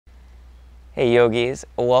Hey yogis,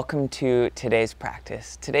 welcome to today's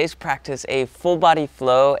practice. Today's practice, a full body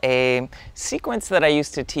flow, a sequence that I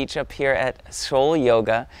used to teach up here at Soul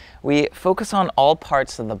Yoga. We focus on all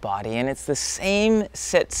parts of the body, and it's the same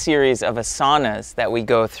set series of asanas that we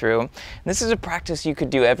go through. This is a practice you could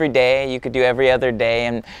do every day, you could do every other day,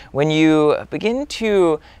 and when you begin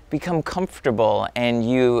to become comfortable and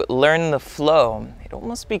you learn the flow, it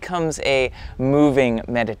almost becomes a moving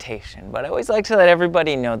meditation. But I always like to let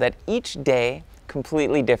everybody know that each day,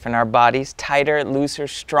 completely different. Our body's tighter, looser,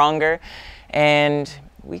 stronger, and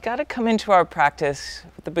we got to come into our practice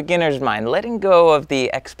with the beginner's mind, letting go of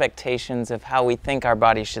the expectations of how we think our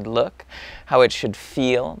body should look, how it should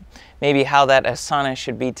feel, maybe how that asana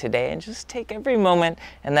should be today, and just take every moment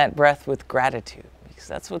and that breath with gratitude.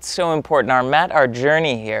 That's what's so important. Our mat, our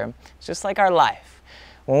journey here, is just like our life.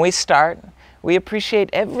 When we start, we appreciate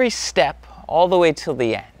every step all the way till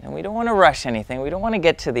the end. And we don't want to rush anything. We don't want to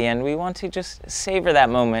get to the end. We want to just savor that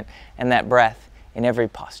moment and that breath in every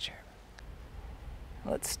posture.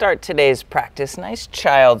 Let's start today's practice. Nice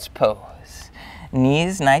child's pose.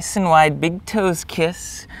 Knees nice and wide, big toes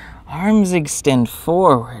kiss. Arms extend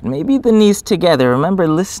forward. Maybe the knees together. Remember,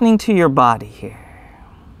 listening to your body here.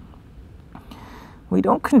 We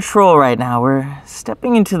don't control right now. We're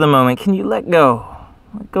stepping into the moment. Can you let go?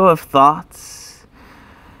 Let go of thoughts.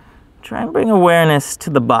 Try and bring awareness to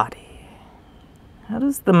the body. How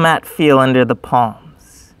does the mat feel under the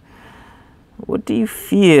palms? What do you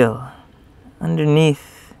feel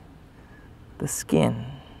underneath the skin?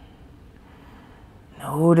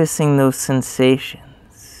 Noticing those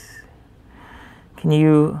sensations. Can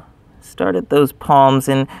you start at those palms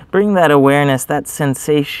and bring that awareness, that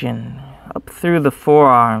sensation, up through the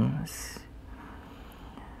forearms,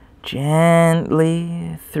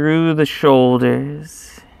 gently through the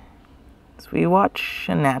shoulders, as we watch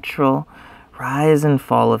a natural rise and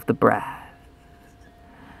fall of the breath.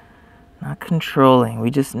 Not controlling,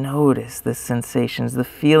 we just notice the sensations, the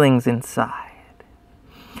feelings inside.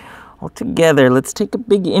 All together, let's take a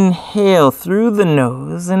big inhale through the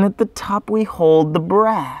nose, and at the top we hold the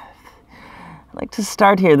breath. I like to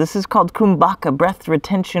start here. This is called kumbhaka, breath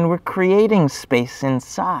retention. We're creating space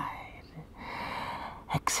inside.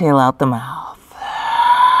 Exhale out the mouth.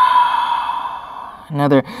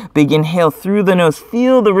 Another big inhale through the nose.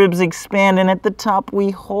 Feel the ribs expand, and at the top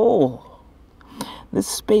we hold. This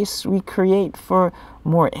space we create for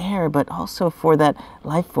more air, but also for that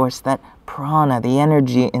life force, that prana, the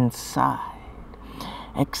energy inside.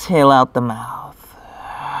 Exhale out the mouth.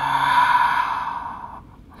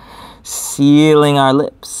 Sealing our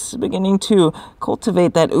lips, beginning to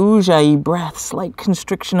cultivate that ujjayi breath, slight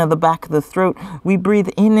constriction of the back of the throat. We breathe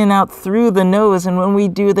in and out through the nose, and when we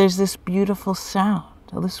do, there's this beautiful sound,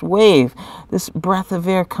 this wave, this breath of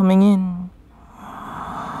air coming in.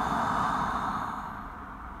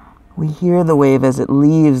 We hear the wave as it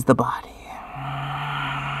leaves the body.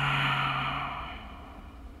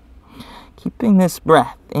 Keeping this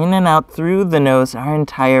breath in and out through the nose, our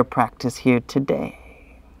entire practice here today.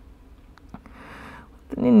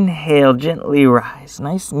 Then inhale, gently rise.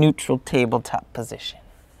 Nice neutral tabletop position.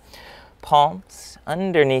 Palms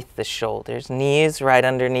underneath the shoulders, knees right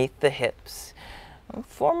underneath the hips.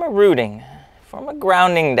 Form a rooting, form a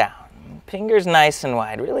grounding down. Fingers nice and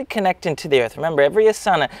wide, really connecting to the earth. Remember, every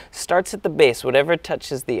asana starts at the base, whatever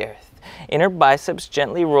touches the earth. Inner biceps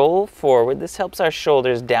gently roll forward. This helps our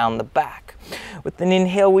shoulders down the back. With an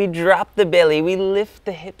inhale, we drop the belly. We lift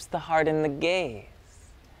the hips, the heart, and the gaze.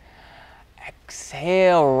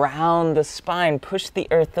 Exhale, round the spine, push the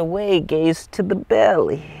earth away, gaze to the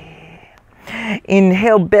belly.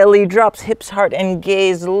 Inhale, belly drops, hips, heart, and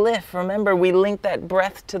gaze lift. Remember, we link that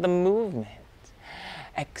breath to the movement.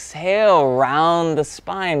 Exhale, round the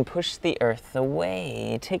spine, push the earth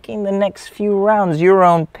away. Taking the next few rounds, your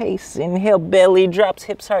own pace. Inhale, belly drops,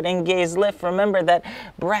 hips, heart, and gaze lift. Remember that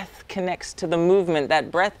breath connects to the movement.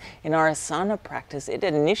 That breath in our asana practice, it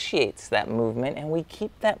initiates that movement, and we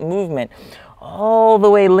keep that movement all the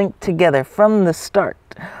way linked together from the start,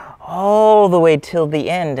 all the way till the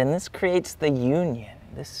end. And this creates the union,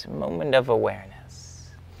 this moment of awareness.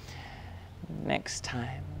 Next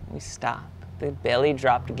time we stop. The belly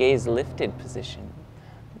dropped, gaze lifted position.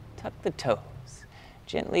 Tuck the toes.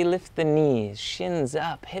 Gently lift the knees, shins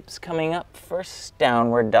up, hips coming up. First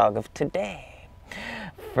downward dog of today.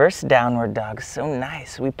 First downward dog, so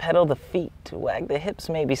nice. We pedal the feet, wag the hips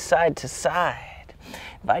maybe side to side.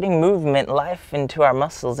 Inviting movement, life into our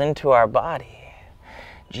muscles, into our body.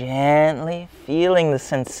 Gently feeling the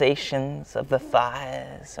sensations of the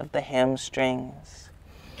thighs, of the hamstrings.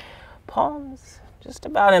 Palms just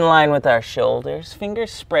about in line with our shoulders,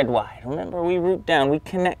 fingers spread wide. Remember, we root down, we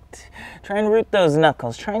connect. Try and root those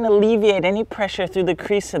knuckles, trying to alleviate any pressure through the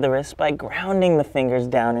crease of the wrist by grounding the fingers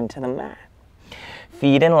down into the mat.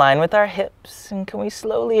 Feet in line with our hips, and can we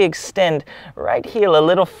slowly extend right heel a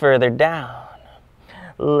little further down.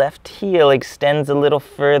 Left heel extends a little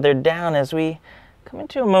further down as we come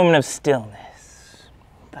into a moment of stillness.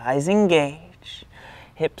 Thighs engage,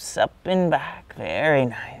 hips up and back, very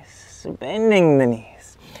nice. Bending the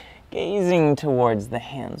knees, gazing towards the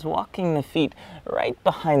hands, walking the feet right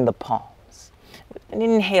behind the palms. With an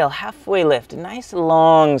inhale, halfway lift, a nice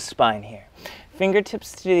long spine here.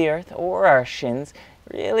 Fingertips to the earth or our shins,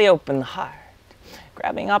 really open the heart.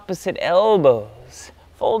 Grabbing opposite elbows,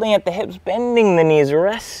 folding at the hips, bending the knees,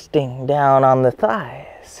 resting down on the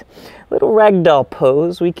thighs. Little ragdoll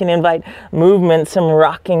pose. We can invite movement, some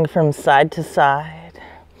rocking from side to side.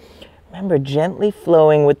 Remember, gently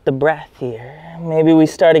flowing with the breath here. Maybe we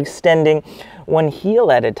start extending one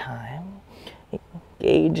heel at a time,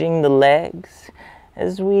 engaging the legs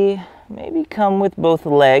as we maybe come with both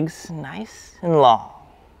legs nice and long.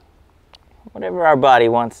 Whatever our body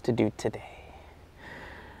wants to do today.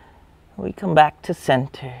 We come back to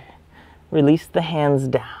center, release the hands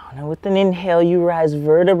down, and with an inhale you rise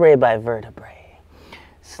vertebrae by vertebrae,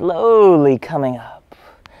 slowly coming up.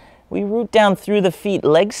 We root down through the feet,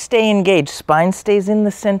 legs stay engaged, spine stays in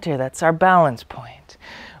the center. That's our balance point.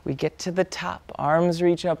 We get to the top, arms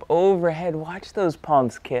reach up overhead. Watch those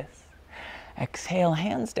palms kiss. Exhale,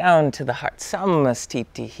 hands down to the heart.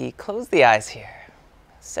 Samastitihi. Close the eyes here.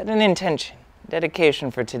 Set an intention, dedication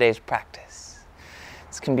for today's practice.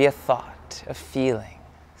 This can be a thought, a feeling,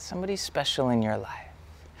 somebody special in your life.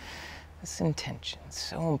 This intention is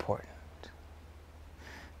so important.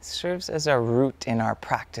 It serves as our root in our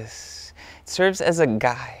practice. It serves as a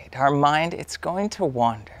guide. Our mind, it's going to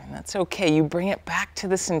wander, and that's okay. You bring it back to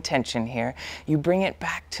this intention here. You bring it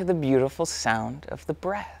back to the beautiful sound of the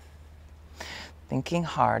breath. Thinking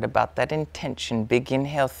hard about that intention. Big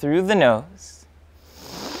inhale through the nose.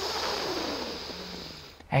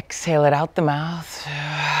 Exhale it out the mouth.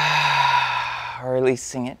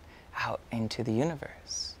 Releasing it out into the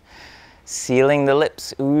universe. Sealing the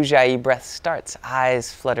lips, Ujjayi breath starts,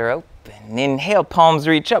 eyes flutter open. Inhale, palms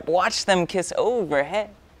reach up, watch them kiss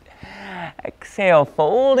overhead. Exhale,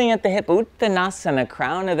 folding at the hip, Uttanasana,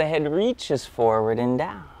 crown of the head reaches forward and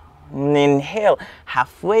down. Inhale,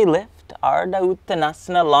 halfway lift, Ardha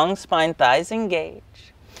Uttanasana, long spine, thighs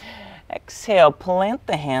engage. Exhale, plant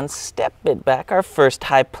the hands, step it back, our first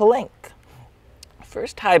high plank.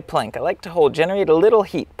 First high plank, I like to hold, generate a little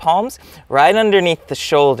heat. Palms right underneath the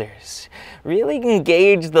shoulders. Really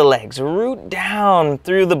engage the legs, root down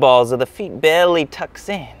through the balls of the feet, belly tucks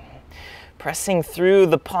in. Pressing through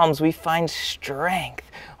the palms, we find strength,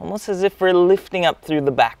 almost as if we're lifting up through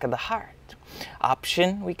the back of the heart.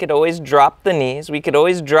 Option, we could always drop the knees, we could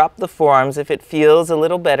always drop the forearms if it feels a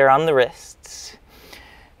little better on the wrists.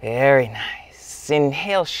 Very nice.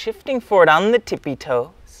 Inhale, shifting forward on the tippy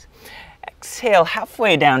toes. Exhale,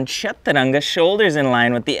 halfway down, Chaturanga, shoulders in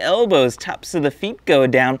line with the elbows, tops of the feet go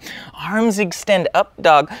down. Arms extend up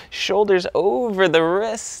dog, shoulders over the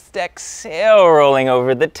wrists. Exhale, rolling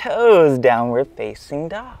over the toes, downward facing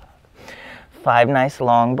dog. 5 nice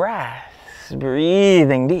long breaths,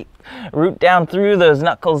 breathing deep. Root down through those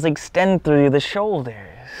knuckles, extend through the shoulders.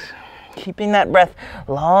 Keeping that breath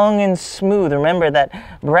long and smooth. Remember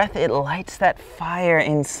that breath, it lights that fire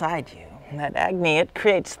inside you. And that Agni, it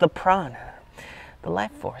creates the prana, the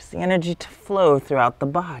life force, the energy to flow throughout the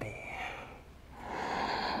body.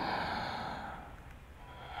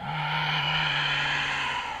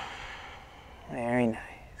 Very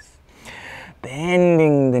nice.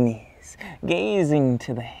 Bending the knees, gazing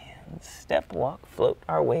to the hands. Step, walk, float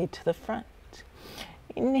our way to the front.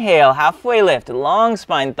 Inhale, halfway lift, long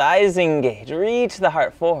spine, thighs engage. Reach the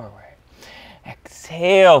heart forward.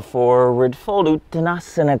 Exhale, forward fold,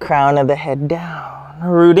 Uttanasana, crown of the head down.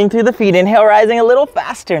 Rooting through the feet, inhale, rising a little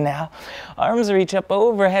faster now. Arms reach up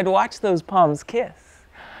overhead, watch those palms kiss.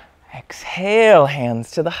 Exhale,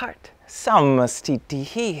 hands to the heart.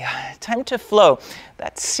 Samastitihi. Time to flow.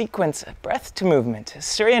 That sequence of breath to movement.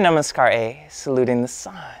 Surya Namaskar A, saluting the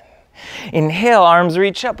sun. Inhale, arms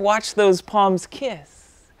reach up, watch those palms kiss.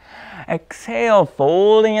 Exhale,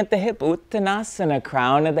 folding at the hip, Uttanasana,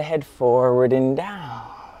 crown of the head forward and down.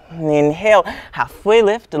 Inhale, halfway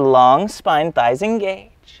lift, long spine, thighs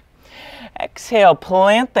engage. Exhale,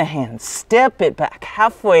 plant the hands, step it back,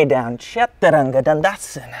 halfway down, Chaturanga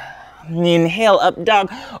Dandasana. Inhale, up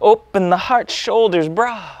dog, open the heart, shoulders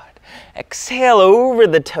broad. Exhale, over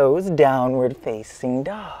the toes, downward facing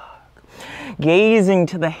dog. Gazing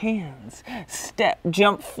to the hands, step,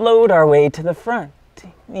 jump, float our way to the front.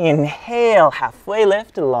 Inhale, halfway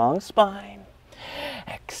lift, long spine.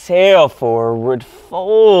 Exhale, forward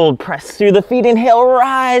fold, press through the feet. Inhale,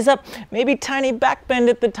 rise up, maybe tiny back bend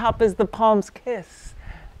at the top as the palms kiss.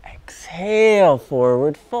 Exhale,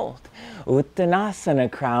 forward fold.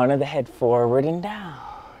 Uttanasana, crown of the head forward and down.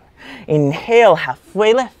 Inhale,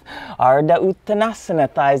 halfway lift. Ardha Uttanasana,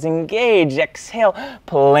 thighs engaged. Exhale,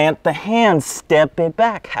 plant the hands, step it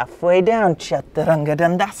back, halfway down. Chaturanga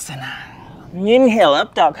Dandasana. Inhale,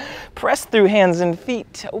 up dog. Press through hands and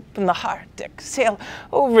feet. Open the heart. Exhale,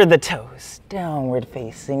 over the toes. Downward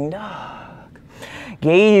facing dog.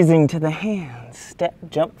 Gazing to the hands. Step,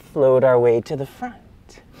 jump, float our way to the front.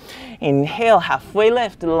 Inhale, halfway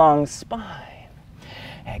lift, long spine.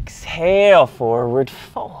 Exhale, forward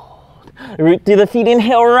fold. Root through the feet.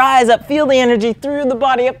 Inhale, rise up. Feel the energy through the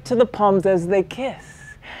body up to the palms as they kiss.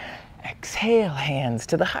 Exhale, hands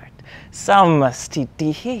to the heart.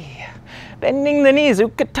 Samastitihi. Bending the knees,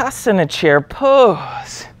 Utkatasana, chair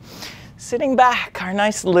pose. Sitting back, our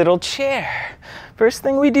nice little chair. First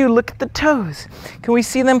thing we do, look at the toes. Can we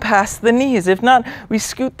see them past the knees? If not, we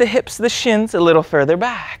scoot the hips, the shins a little further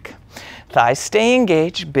back. Thighs stay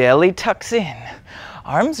engaged, belly tucks in.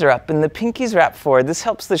 Arms are up and the pinkies wrap forward. This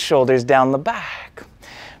helps the shoulders down the back.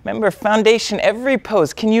 Remember, foundation, every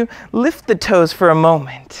pose. Can you lift the toes for a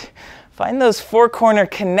moment? Find those four-corner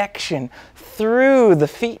connection through the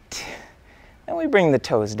feet. Then we bring the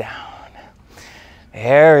toes down.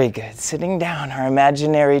 Very good. Sitting down, our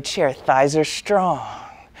imaginary chair. Thighs are strong.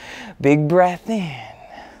 Big breath in.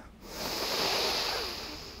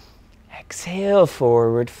 Exhale,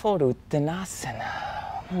 forward fold, Uttanasana.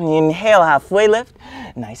 Inhale, halfway lift.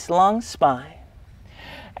 Nice long spine.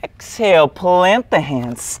 Exhale, plant the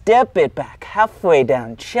hands, step it back, halfway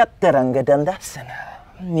down, Chaturanga Dandasana.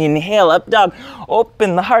 Inhale, up dog,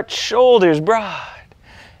 open the heart, shoulders broad.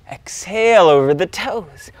 Exhale, over the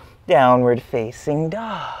toes, downward facing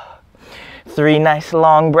dog. 3 nice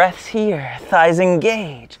long breaths here, thighs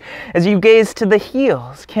engaged. As you gaze to the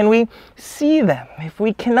heels, can we see them? If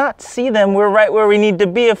we cannot see them, we're right where we need to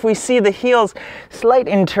be. If we see the heels, slight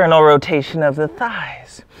internal rotation of the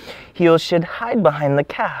thighs. Heels should hide behind the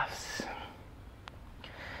calves.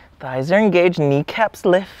 Thighs are engaged, kneecaps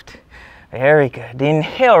lift. Very good.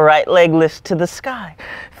 Inhale, right leg lifts to the sky.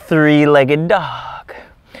 3-legged dog.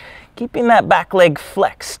 Keeping that back leg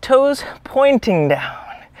flexed, toes pointing down.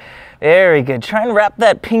 Very good. Try and wrap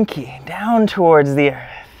that pinky down towards the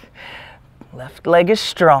earth. Left leg is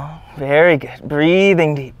strong. Very good.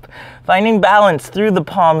 Breathing deep. Finding balance through the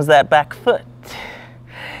palms, that back foot.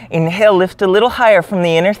 Inhale, lift a little higher from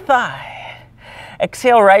the inner thigh.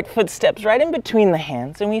 Exhale, right foot steps right in between the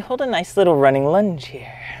hands, and we hold a nice little running lunge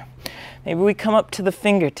here. Maybe we come up to the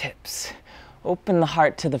fingertips. Open the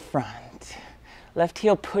heart to the front. Left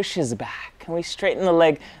heel pushes back, and we straighten the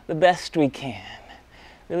leg the best we can.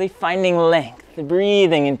 Really finding length,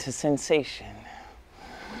 breathing into sensation.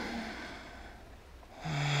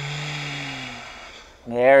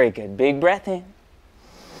 Very good. Big breath in.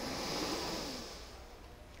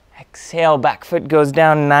 Exhale, back foot goes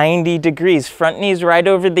down 90 degrees. Front knees right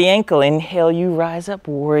over the ankle. Inhale, you rise up,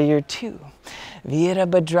 warrior 2.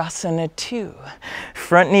 Virabhadrasana 2.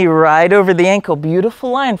 Front knee right over the ankle.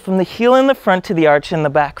 Beautiful line from the heel in the front to the arch in the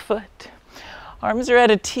back foot. Arms are at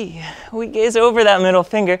a T. We gaze over that middle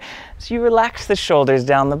finger as you relax the shoulders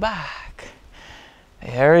down the back.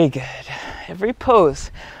 Very good. Every pose,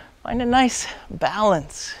 find a nice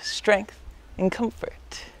balance, strength, and comfort.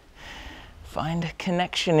 Find a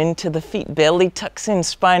connection into the feet. Belly tucks in,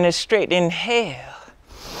 spine is straight. Inhale.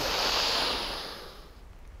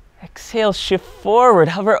 Exhale, shift forward,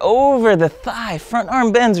 hover over the thigh. Front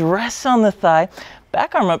arm bends, rests on the thigh.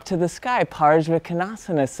 Back arm up to the sky,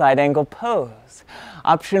 Parsvakonasana, side angle pose.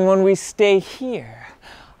 Option 1, we stay here.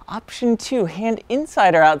 Option 2, hand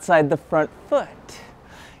inside or outside the front foot.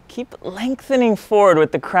 Keep lengthening forward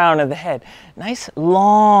with the crown of the head. Nice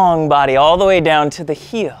long body all the way down to the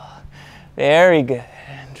heel. Very good.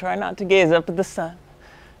 And try not to gaze up at the sun.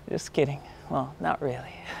 Just kidding. Well, not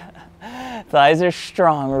really. Thighs are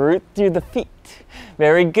strong. Root through the feet.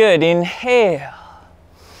 Very good. Inhale.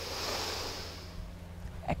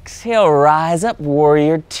 Exhale, rise up,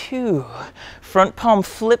 warrior 2. Front palm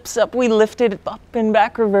flips up, we lift it up and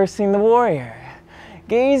back, reversing the warrior.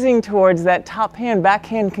 Gazing towards that top hand, back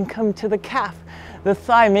hand can come to the calf. The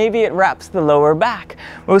thigh, maybe it wraps the lower back.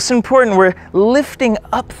 Most important, we're lifting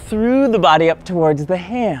up through the body up towards the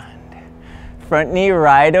hand. Front knee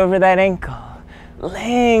right over that ankle.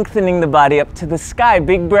 Lengthening the body up to the sky,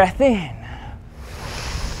 big breath in.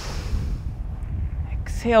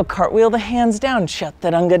 Exhale, cartwheel the hands down,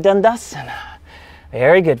 Chaturanga Dandasana.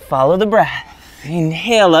 Very good, follow the breath.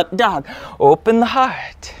 Inhale, up dog, open the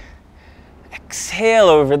heart. Exhale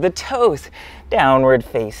over the toes, downward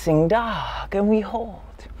facing dog, and we hold.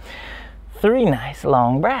 3 nice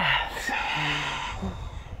long breaths.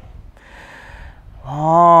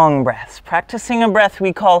 Long breaths, practicing a breath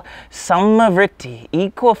we call samavritti,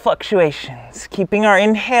 equal fluctuations, keeping our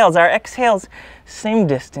inhales, our exhales, same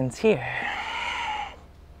distance here.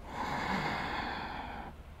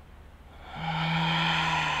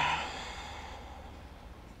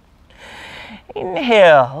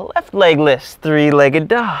 Inhale, left leg lifts, 3-legged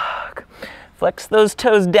dog. Flex those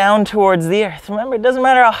toes down towards the earth. Remember, it doesn't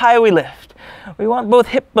matter how high we lift. We want both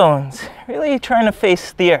hip bones really trying to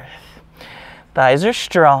face the earth. Thighs are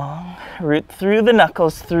strong, root through the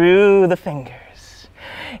knuckles, through the fingers.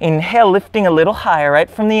 Inhale, lifting a little higher, right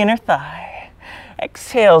from the inner thigh.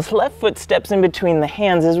 Exhales, left foot steps in between the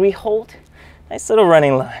hands as we hold. Nice little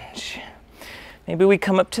running lunge. Maybe we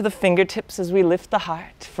come up to the fingertips as we lift the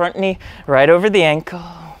heart. Front knee right over the ankle.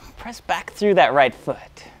 Press back through that right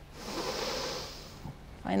foot.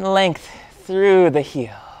 Find length through the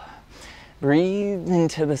heel. Breathe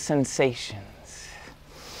into the sensations.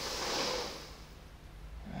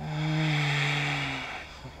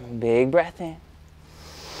 Big breath in.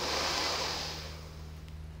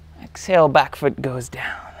 Exhale, back foot goes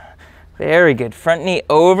down. Very good. Front knee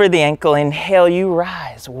over the ankle. Inhale, you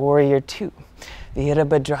rise. Warrior 2.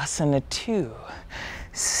 Virabhadrasana 2.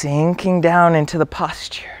 Sinking down into the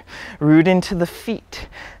posture. Root into the feet.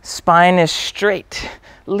 Spine is straight.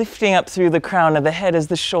 Lifting up through the crown of the head as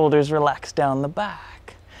the shoulders relax down the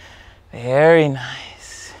back. Very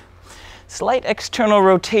nice. Slight external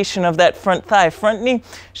rotation of that front thigh. Front knee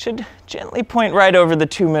should gently point right over the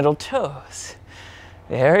 2 middle toes.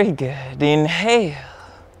 Very good. Inhale.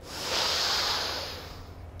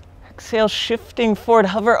 Exhale, shifting forward.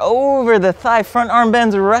 Hover over the thigh. Front arm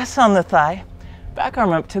bends, rest on the thigh. Back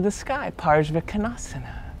arm up to the sky.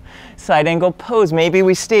 Parsvakonasana. Side angle pose. Maybe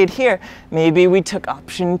we stayed here. Maybe we took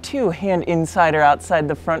option 2. Hand inside or outside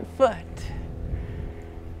the front foot.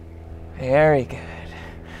 Very good.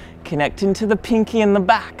 Connect into the pinky in the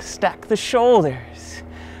back. Stack the shoulders.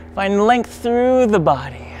 Find length through the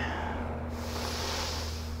body.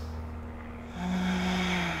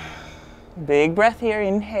 Big breath here.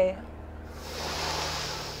 Inhale.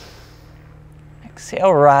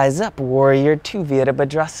 Exhale, rise up. Warrior 2,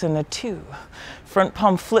 Virabhadrasana 2. Front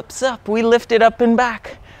palm flips up. We lift it up and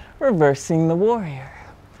back. Reversing the warrior.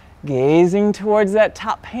 Gazing towards that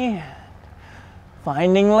top hand.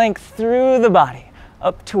 Finding length through the body.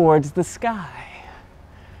 Up towards the sky.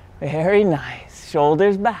 Very nice.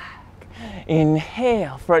 Shoulders back.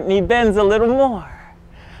 Inhale. Front knee bends a little more.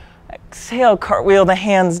 Exhale. Cartwheel the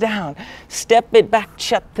hands down. Step it back.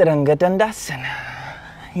 Chaturanga Dandasana.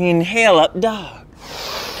 Inhale. Up dog.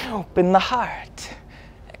 Open the heart.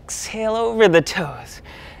 Exhale over the toes.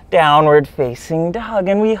 Downward facing dog.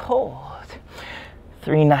 And we hold.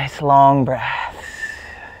 3 nice long breaths.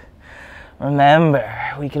 Remember,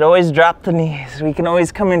 we can always drop the knees. We can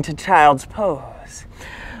always come into child's pose.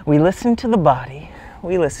 We listen to the body.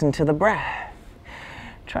 We listen to the breath.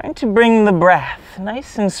 Trying to bring the breath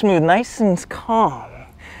nice and smooth, nice and calm.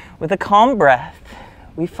 With a calm breath,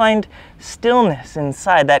 we find stillness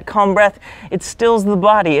inside. That calm breath, it stills the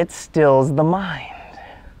body. It stills the mind.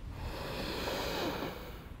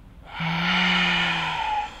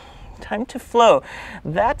 Time to flow.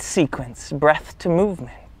 That sequence, breath to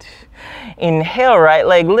movement. Inhale, right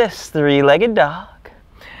leg lifts, 3-legged dog.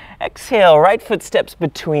 Exhale, right foot steps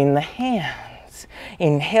between the hands.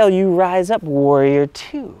 Inhale, you rise up, warrior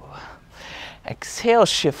 2. Exhale,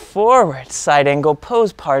 shift forward, side angle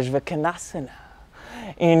pose, Parsvakonasana.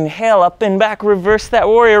 Inhale, up and back, reverse that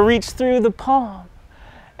warrior, reach through the palm.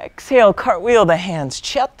 Exhale, cartwheel the hands,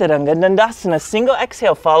 Chaturanga Dandasana. Single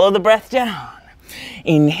exhale, follow the breath down.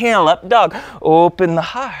 Inhale, up dog, open the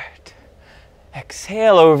heart.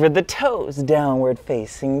 Exhale over the toes, downward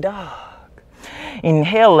facing dog.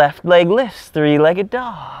 Inhale, left leg lifts, 3-legged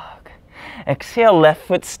dog. Exhale, left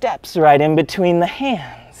foot steps right in between the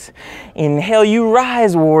hands. Inhale, you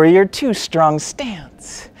rise, warrior 2, strong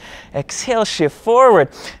stance. Exhale, shift forward,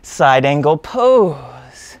 side angle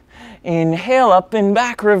pose. Inhale, up and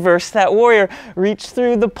back, reverse that warrior. Reach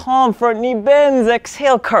through the palm, front knee bends.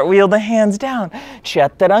 Exhale, cartwheel the hands down.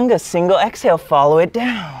 Chaturanga, single exhale, follow it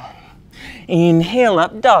down. Inhale,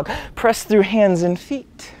 up dog. Press through hands and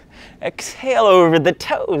feet. Exhale over the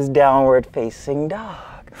toes, downward facing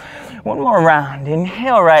dog. One more round.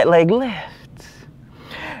 Inhale, right leg lifts.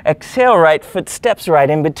 Exhale, right foot steps right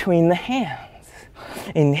in between the hands.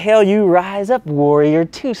 Inhale, you rise up, warrior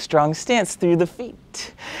two, strong stance through the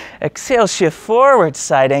feet. Exhale, shift forward,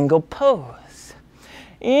 side angle pose.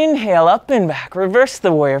 Inhale, up and back, reverse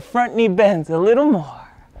the warrior, front knee bends a little more.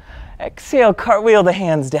 Exhale, cartwheel the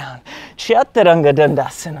hands down. Chaturanga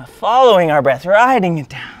Dandasana, following our breath, riding it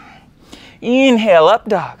down. Inhale, up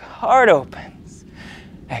dog, heart opens.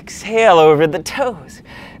 Exhale, over the toes.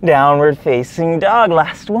 Downward facing dog,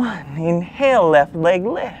 last one. Inhale, left leg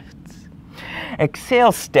lifts.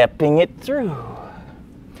 Exhale, stepping it through.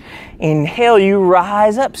 Inhale, you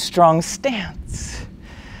rise up, strong stance.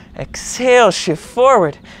 Exhale, shift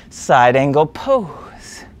forward, side angle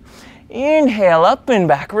pose. Inhale, up and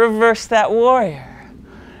back, reverse that warrior.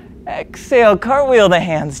 Exhale, cartwheel the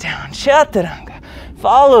hands down, chaturanga.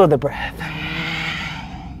 Follow the breath.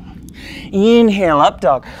 Inhale, up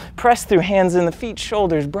dog. Press through hands and the feet,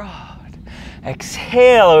 shoulders broad.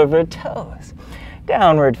 Exhale, over toes.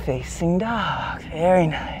 Downward facing dog. Very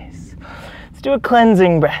nice. Let's do a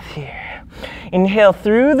cleansing breath here. Inhale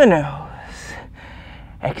through the nose.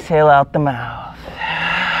 Exhale out the mouth.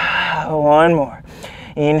 One more.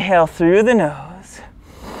 Inhale through the nose.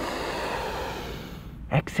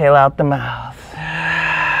 Exhale out the mouth.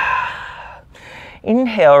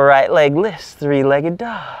 Inhale, right leg lifts, three-legged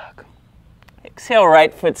dog. Exhale,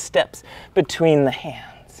 right foot steps between the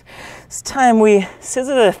hands. This time we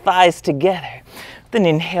scissor the thighs together. Then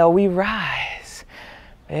inhale, we rise.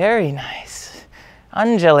 Very nice.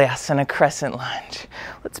 Anjalayasana, crescent lunge.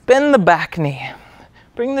 Let's bend the back knee.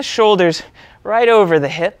 Bring the shoulders right over the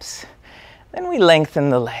hips. Then we lengthen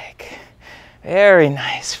the leg. Very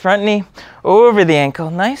nice. Front knee over the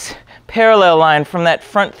ankle. Nice parallel line from that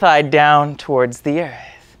front thigh down towards the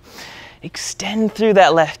earth. Extend through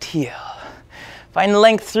that left heel. Find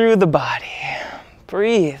length through the body.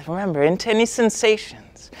 Breathe. Remember, into any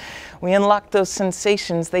sensations. We unlock those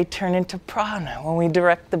sensations, they turn into prana when we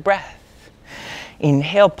direct the breath.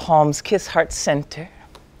 Inhale, palms kiss heart center.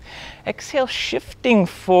 Exhale, shifting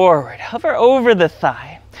forward. Hover over the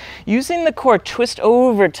thigh. Using the core, twist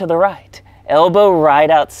over to the right. Elbow right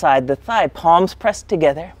outside the thigh. Palms pressed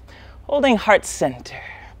together. Holding heart center.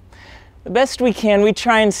 The best we can, we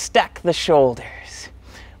try and stack the shoulders.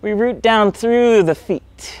 We root down through the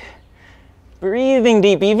feet. Breathing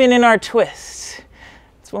deep, even in our twists.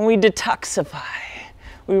 It's when we detoxify.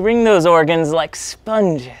 We wring those organs like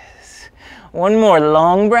sponges. One more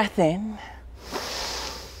long breath in.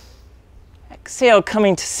 Exhale,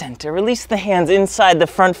 coming to center. Release the hands inside the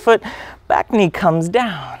front foot. Back knee comes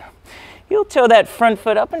down. Heel toe that front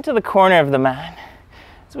foot up into the corner of the mat.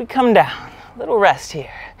 As we come down, a little rest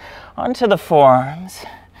here. Onto the forearms.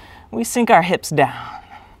 We sink our hips down.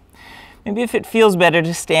 Maybe if it feels better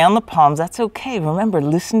to stay on the palms, that's okay. Remember,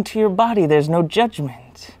 listen to your body. There's no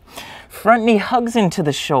judgment. Front knee hugs into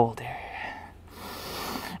the shoulder.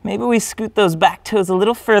 Maybe we scoot those back toes a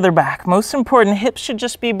little further back. Most important, hips should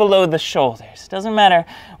just be below the shoulders. Doesn't matter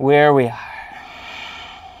where we are.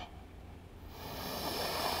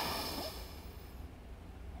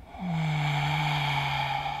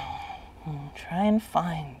 Try and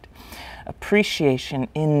find appreciation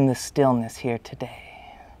in the stillness here today.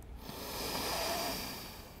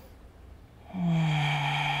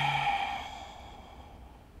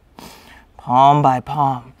 Palm by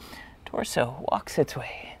palm, torso walks its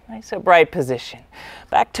way. Nice upright position.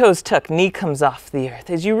 Back toes tuck, knee comes off the earth.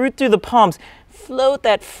 As you root through the palms, float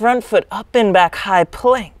that front foot up and back, high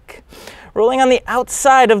plank. Rolling on the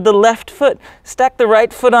outside of the left foot, stack the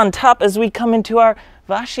right foot on top as we come into our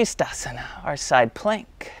Vashisthasana, our side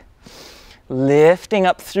plank. Lifting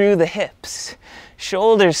up through the hips.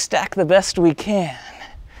 Shoulders stack the best we can.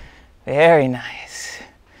 Very nice.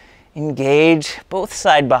 Engage both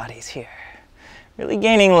side bodies here. Really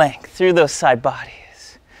gaining length through those side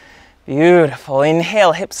bodies. Beautiful.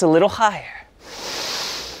 Inhale, hips a little higher.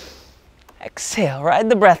 Exhale, ride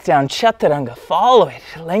the breath down. Chaturanga, follow it.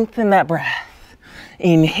 Lengthen that breath.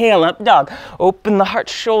 Inhale, up dog. Open the heart,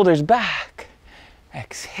 shoulders back.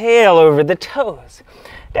 Exhale over the toes.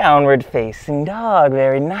 Downward facing dog.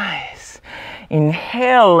 Very nice.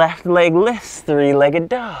 Inhale, left leg lifts, three-legged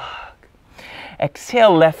dog.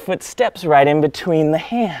 Exhale, left foot steps right in between the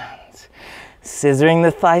hands. Scissoring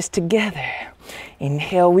the thighs together.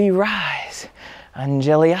 Inhale, we rise.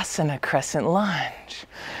 Anjalayasana, crescent lunge.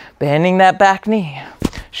 Bending that back knee.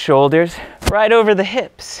 Shoulders right over the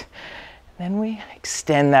hips. Then we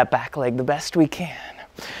extend that back leg the best we can.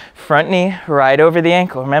 Front knee right over the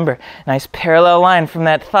ankle. Remember, nice parallel line from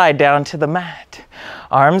that thigh down to the mat.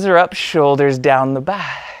 Arms are up, shoulders down the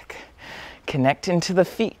back. Connect into the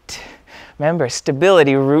feet. Remember,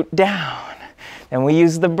 stability, root down. Then we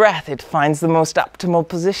use the breath. It finds the most optimal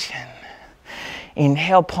position.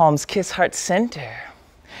 Inhale, palms kiss heart center.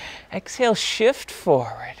 Exhale, shift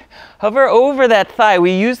forward. Hover over that thigh.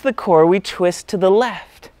 We use the core, we twist to the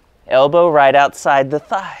left. Elbow right outside the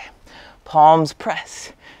thigh. Palms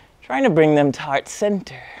press, trying to bring them to heart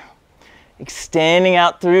center. Extending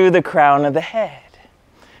out through the crown of the head.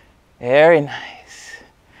 Very nice.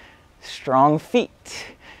 Strong feet,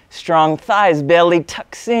 strong thighs, belly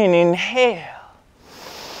tucks in. Inhale.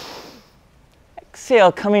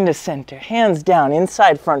 Exhale, coming to center. Hands down,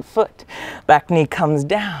 inside front foot. Back knee comes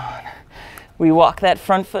down. We walk that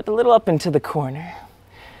front foot a little up into the corner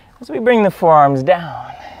as we bring the forearms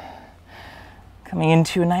down. Coming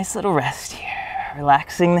into a nice little rest here.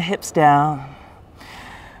 Relaxing the hips down.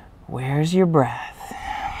 Where's your breath?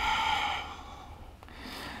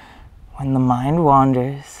 When the mind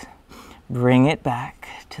wanders, bring it back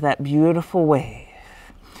to that beautiful wave,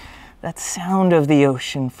 that sound of the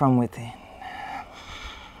ocean from within.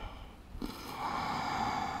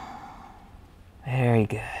 Very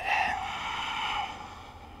good.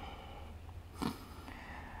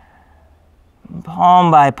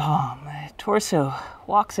 Palm by palm, torso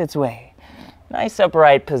walks its way. Nice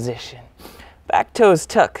upright position. Back toes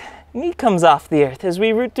tuck, knee comes off the earth. As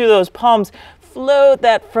we root through those palms, float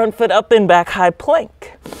that front foot up and back, high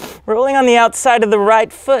plank. Rolling on the outside of the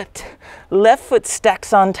right foot. Left foot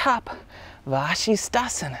stacks on top.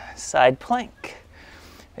 Vashisthasana, side plank.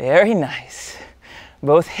 Very nice.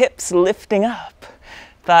 Both hips lifting up.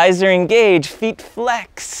 Thighs are engaged, feet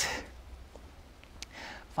flex.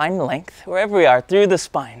 Find length wherever we are, through the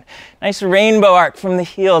spine. Nice rainbow arc from the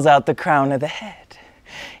heels out the crown of the head.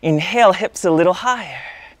 Inhale, hips a little higher.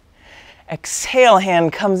 Exhale,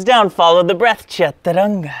 hand comes down, follow the breath,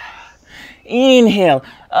 Chaturanga. Inhale,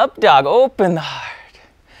 up dog, open the heart.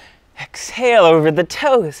 Exhale over the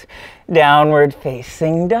toes, downward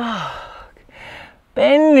facing dog.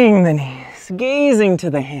 Bending the knees, gazing to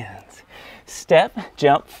the hands. Step,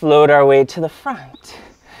 jump, float our way to the front.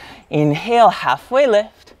 Inhale, halfway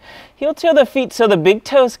lift. Heel to the feet so the big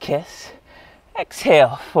toes kiss.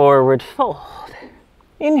 Exhale, forward fold.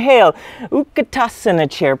 Inhale, Utkatasana,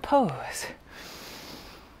 chair pose.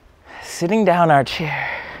 Sitting down our chair.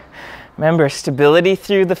 Remember, stability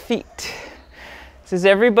through the feet. This is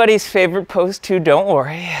everybody's favorite pose too, don't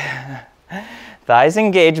worry. Thighs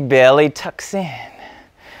engaged, belly tucks in.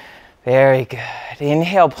 Very good.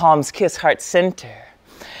 Inhale, palms kiss heart center.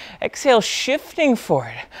 Exhale, shifting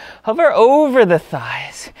forward. Hover over the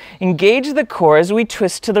thighs. Engage the core as we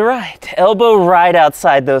twist to the right. Elbow right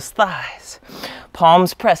outside those thighs.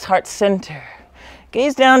 Palms press heart center.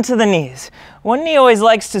 Gaze down to the knees. One knee always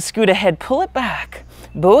likes to scoot ahead. Pull it back.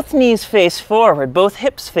 Both knees face forward. Both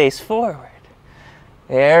hips face forward.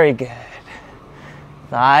 Very good.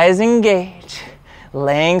 Thighs engage.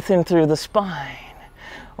 Lengthen through the spine.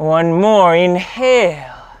 One more. Inhale.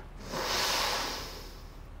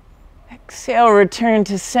 Exhale, return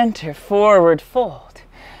to center. Forward fold.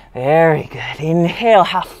 Very good. Inhale,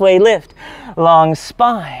 halfway lift. Long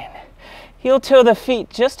spine. Heel toe the feet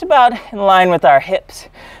just about in line with our hips.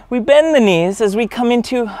 We bend the knees as we come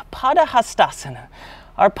into Padahastasana.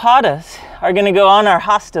 Our padas are going to go on our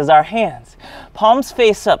hastas, our hands. Palms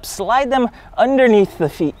face up. Slide them underneath the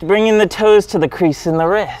feet, bringing the toes to the crease in the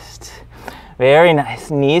wrist. Very nice.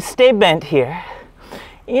 Knees stay bent here.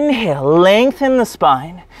 Inhale, lengthen the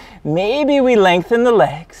spine. Maybe we lengthen the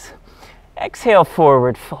legs. Exhale,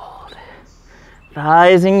 forward fold.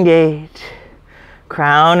 Thighs engage.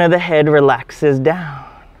 Crown of the head relaxes down.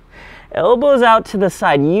 Elbows out to the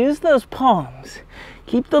side. Use those palms.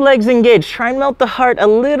 Keep the legs engaged. Try and melt the heart a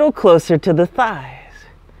little closer to the thighs.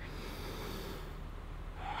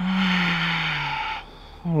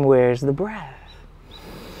 Where's the breath?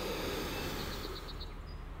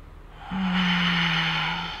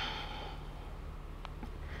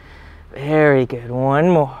 Very good. One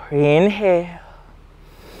more. Inhale.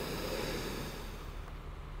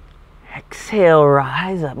 Exhale,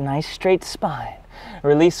 rise up. Nice straight spine.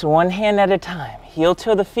 Release one hand at a time. Heel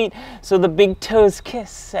toe the feet so the big toes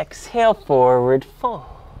kiss. Exhale, forward fold.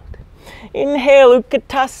 Inhale,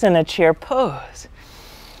 Utkatasana, chair pose.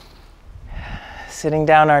 Sitting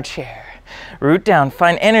down our chair. Root down.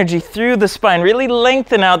 Find energy through the spine. Really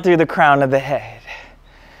lengthen out through the crown of the head.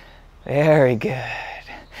 Very good.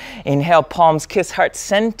 Inhale, palms kiss heart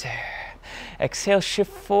center. Exhale,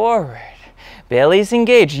 shift forward. Belly's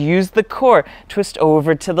engaged. Use the core. Twist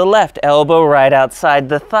over to the left. Elbow right outside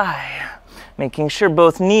the thigh. Making sure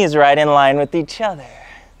both knees right in line with each other.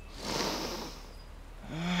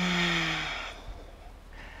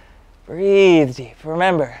 Breathe deep.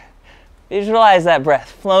 Remember, visualize that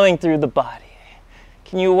breath flowing through the body.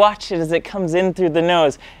 Can you watch it as it comes in through the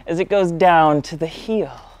nose, as it goes down to the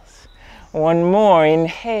heels? One more,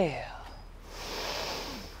 inhale.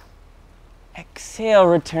 Exhale,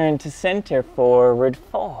 return to center, forward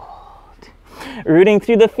fold. Rooting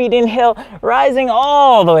through the feet, inhale, rising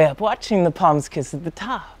all the way up, watching the palms kiss at the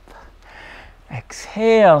top.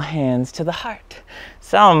 Exhale, hands to the heart.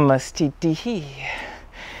 Samastitihi.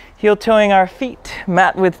 Heel toeing our feet,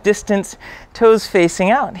 mat width distance, toes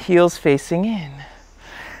facing out, heels facing in.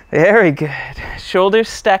 Very good. Shoulders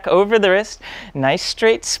stack over the wrist, nice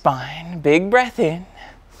straight spine. Big breath in.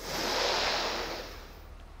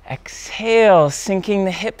 Exhale, sinking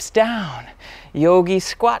the hips down. Yogi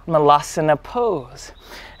squat, malasana pose.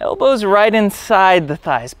 Elbows right inside the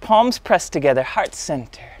thighs, palms pressed together, heart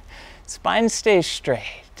center. Spine stays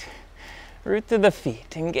straight. Root through the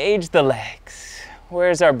feet, engage the legs.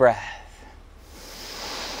 Where's our breath?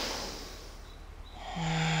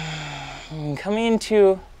 Coming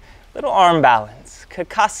into little arm balance,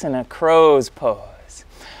 Kakasana, crow's pose.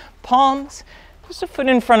 Palms just a foot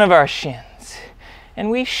in front of our shins. And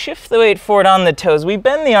we shift the weight forward on the toes. We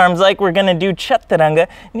bend the arms like we're gonna do chaturanga,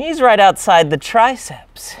 knees right outside the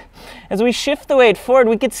triceps. As we shift the weight forward,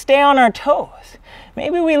 we could stay on our toes.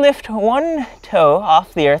 Maybe we lift one toe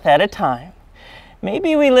off the earth at a time.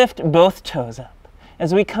 Maybe we lift both toes up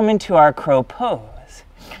as we come into our crow pose.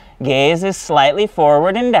 Gaze is slightly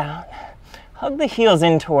forward and down. Hug the heels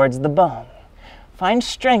in towards the bum. Find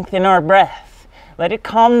strength in our breath. Let it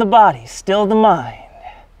calm the body, still the mind.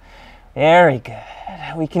 Very good.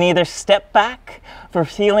 We can either step back for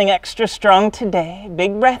feeling extra strong today.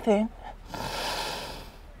 Big breath in.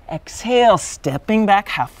 Exhale, stepping back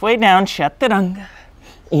halfway down, chaturanga.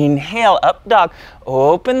 Inhale, up dog.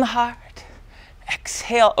 Open the heart.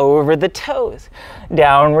 Exhale, over the toes.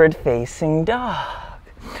 Downward facing dog.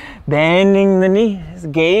 Bending the knees,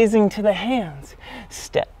 gazing to the hands.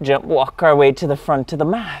 Step, jump, walk our way to the front of the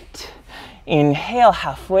mat. Inhale,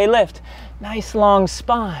 halfway lift. Nice long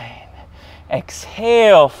spine.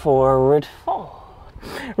 Exhale, forward fold.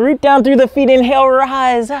 Root down through the feet, inhale,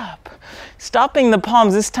 rise up. Stopping the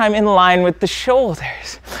palms, this time in line with the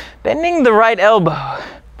shoulders. Bending the right elbow,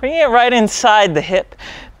 bringing it right inside the hip.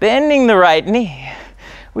 Bending the right knee.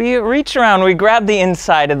 We reach around, we grab the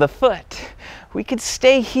inside of the foot. We could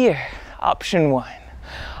stay here, option one.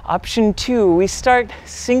 Option two, we start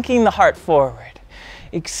sinking the heart forward.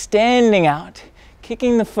 Extending out,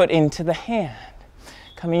 kicking the foot into the hand.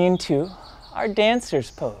 Coming into our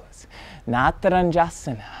dancer's pose,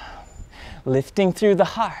 Nataranjasana. Lifting through the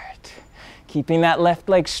heart, keeping that left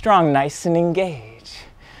leg strong, nice and engaged.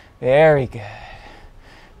 Very good.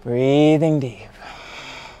 Breathing deep.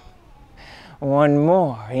 One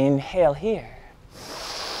more, inhale here.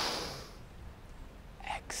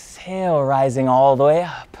 Exhale, rising all the way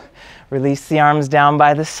up. Release the arms down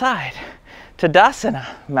by the side. Tadasana,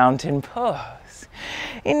 mountain pose.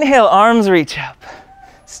 Inhale, arms reach up.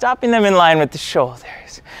 Stopping them in line with the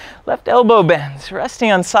shoulders. Left elbow bends,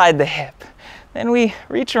 resting on side the hip. Then we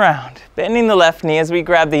reach around, bending the left knee as we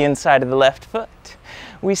grab the inside of the left foot.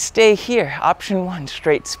 We stay here, option one,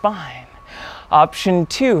 straight spine. Option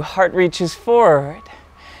two, heart reaches forward.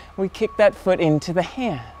 We kick that foot into the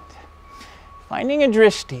hand. Finding a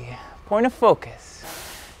drishti, point of focus.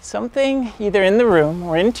 Something either in the room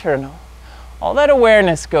or internal. All that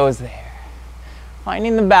awareness goes there.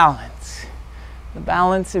 Finding the balance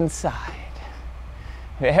inside.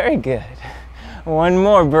 Very good. One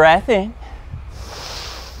more breath in.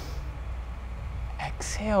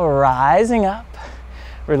 Exhale, rising up.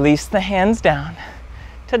 Release the hands down.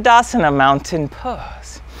 Tadasana, mountain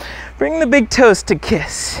pose. Bring the big toes to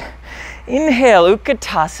kiss. Inhale,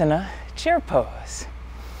 Utkatasana, chair pose.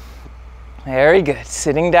 Very good.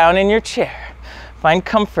 Sitting down in your chair. Find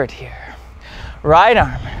comfort here. Right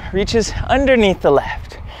arm reaches underneath the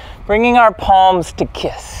left. Bringing our palms to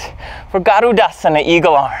kiss. For Garudasana,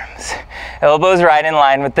 eagle arms. Elbows right in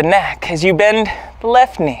line with the neck. As you bend the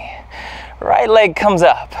left knee, right leg comes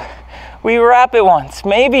up. We wrap it once,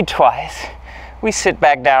 maybe twice. We sit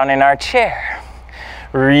back down in our chair.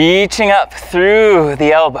 Reaching up through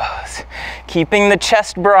the elbows. Keeping the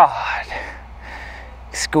chest broad.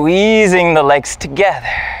 Squeezing the legs together.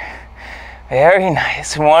 Very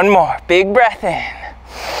nice. One more. Big breath in.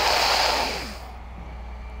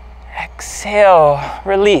 Exhale,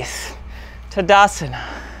 release. Tadasana,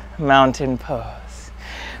 mountain pose.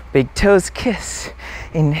 Big toes kiss.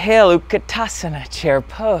 Inhale, Utkatasana, chair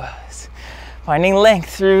pose. Finding length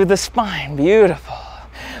through the spine, beautiful.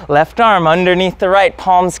 Left arm underneath the right,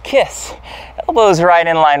 palms kiss. Elbows right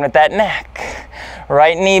in line with that neck.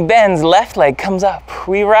 Right knee bends, left leg comes up.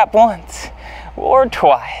 We wrap once or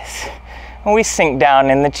twice. And we sink down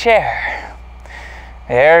in the chair.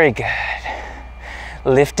 Very good.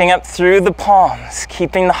 Lifting up through the palms,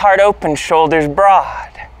 keeping the heart open, shoulders broad.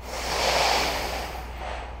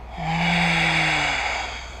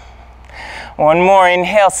 One more,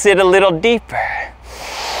 inhale, sit a little deeper.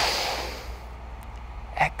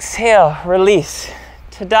 Exhale, release,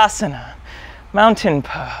 Tadasana, mountain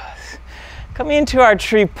pose. Coming into our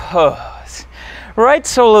tree pose. Right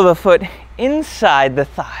sole of the foot inside the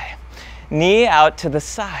thigh. Knee out to the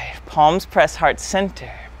side, palms press heart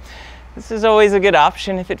center. This is always a good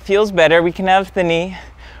option. If it feels better, we can have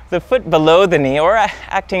the foot below the knee, or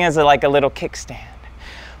acting as like a little kickstand.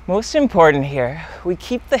 Most important here, we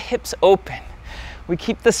keep the hips open. We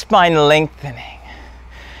keep the spine lengthening.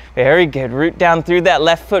 Very good. Root down through that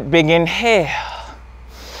left foot. Big inhale.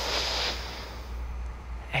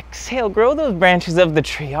 Exhale. Grow those branches of the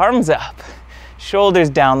tree. Arms up. Shoulders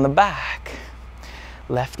down the back.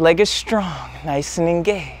 Left leg is strong. Nice and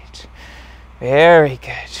engaged. Very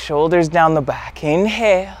good. Shoulders down the back.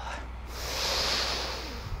 Inhale.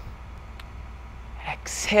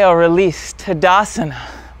 Exhale. Release. Tadasana.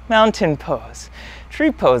 Mountain pose.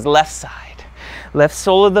 Tree pose. Left side. Left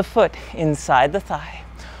sole of the foot inside the thigh,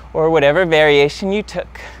 or whatever variation you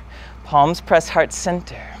took. Palms press heart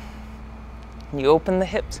center. You open the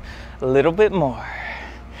hips a little bit more.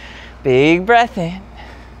 Big breath in.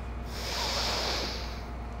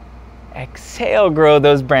 Exhale, grow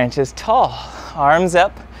those branches tall. Arms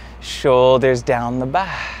up, shoulders down the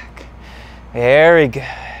back. Very good.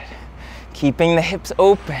 Keeping the hips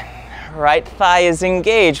open. Right thigh is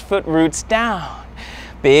engaged, foot roots down.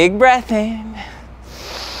 Big breath in.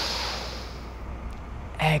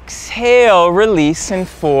 Exhale, release and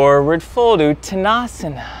forward fold,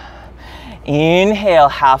 Uttanasana. Inhale,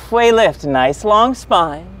 halfway lift, nice long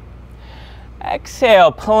spine.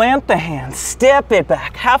 Exhale, plant the hands, step it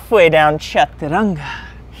back, halfway down, Chaturanga.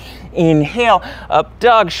 Inhale, up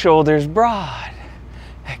dog, shoulders broad.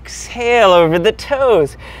 Exhale, over the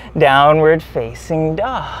toes, downward facing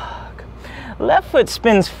dog. Left foot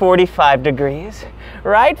spins 45 degrees.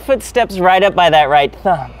 Right foot steps right up by that right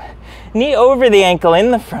thumb. Knee over the ankle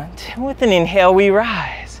in the front. With an inhale, we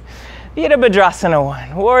rise. Virabhadrasana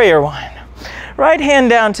 1, Warrior 1. Right hand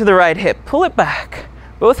down to the right hip. Pull it back.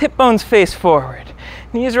 Both hip bones face forward.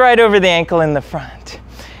 Knees right over the ankle in the front.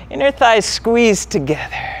 Inner thighs squeeze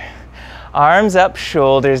together. Arms up,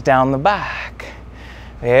 shoulders down the back.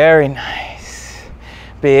 Very nice.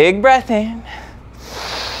 Big breath in.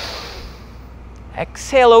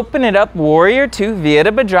 Exhale, open it up. Warrior 2,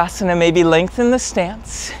 Virabhadrasana. Maybe lengthen the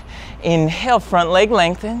stance. Inhale, front leg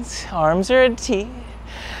lengthens, arms are at T.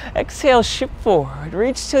 Exhale, shift forward,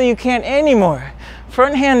 reach till you can't anymore.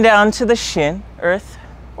 Front hand down to the shin, earth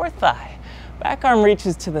or thigh. Back arm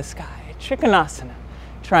reaches to the sky. Trikonasana,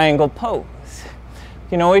 triangle pose. You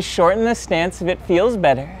can always shorten the stance if it feels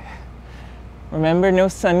better. Remember, no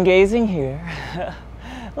sun gazing here.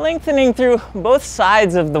 Lengthening through both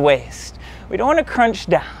sides of the waist. We don't want to crunch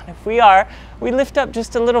down. If we are, we lift up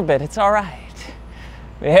just a little bit, it's all right.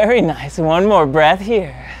 Very nice. One more breath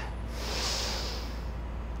here.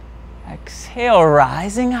 Exhale,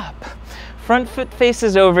 rising up. Front foot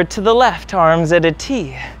faces over to the left, arms at a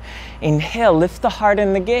T. Inhale, lift the heart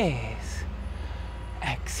and the gaze.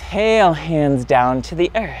 Exhale, hands down to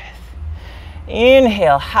the earth.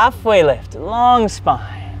 Inhale, halfway lift, long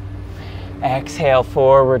spine. Exhale,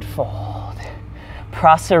 forward fold.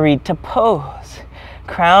 Prasarita pose.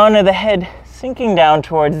 Crown of the head sinking down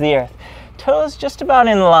towards the earth. Toes just about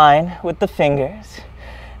in line with the fingers.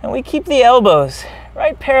 And we keep the elbows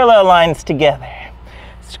right parallel lines together.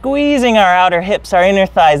 Squeezing our outer hips, our inner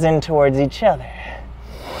thighs in towards each other.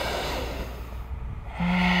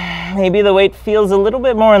 Maybe the weight feels a little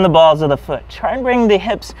bit more in the balls of the foot. Try and bring the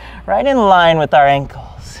hips right in line with our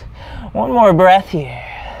ankles. One more breath here.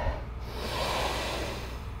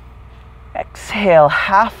 Exhale,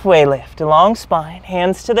 halfway lift, long spine,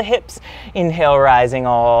 hands to the hips. Inhale, rising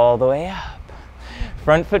all the way up.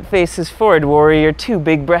 Front foot faces forward, Warrior 2,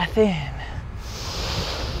 big breath in.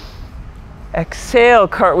 Exhale,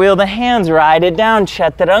 cartwheel the hands, ride it down,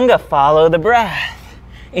 Chaturanga, follow the breath.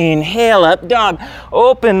 Inhale, up dog,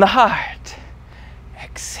 open the heart.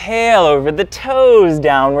 Exhale, over the toes,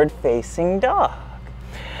 downward facing dog.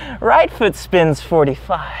 Right foot spins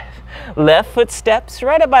 45. Left foot steps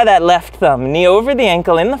right up by that left thumb, knee over the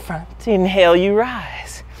ankle in the front. Inhale, you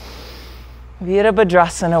rise.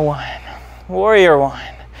 Virabhadrasana 1, Warrior 1.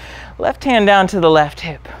 Left hand down to the left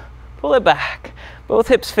hip. Pull it back. Both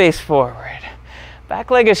hips face forward. Back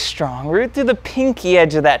leg is strong. Root through the pinky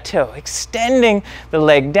edge of that toe, extending the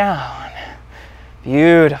leg down.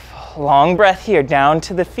 Beautiful. Long breath here, down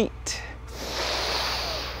to the feet.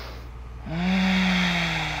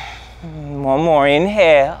 One more,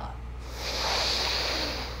 inhale.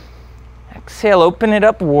 Exhale, open it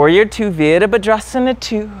up, warrior two, Virabhadrasana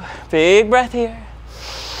two. Big breath here.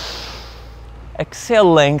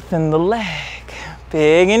 Exhale, lengthen the leg.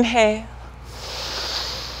 Big inhale.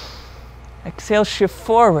 Exhale, shift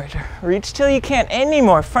forward. Reach till you can't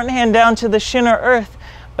anymore. Front hand down to the shin or earth.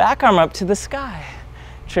 Back arm up to the sky.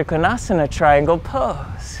 Trikonasana, triangle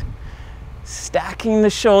pose. Stacking the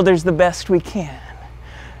shoulders the best we can.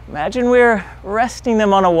 Imagine we're resting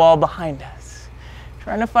them on a wall behind us.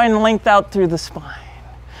 Trying to find length out through the spine.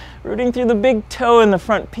 Rooting through the big toe in the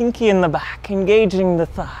front, pinky in the back, engaging the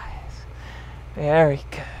thighs. Very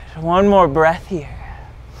good. One more breath here.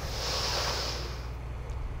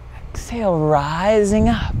 Exhale, rising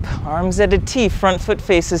up. Arms at a T, front foot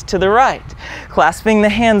faces to the right. Clasping the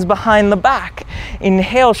hands behind the back.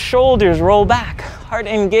 Inhale, shoulders roll back. Heart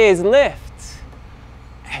and gaze lifts.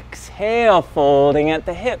 Exhale, folding at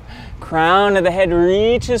the hip. Crown of the head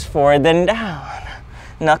reaches forward, then down.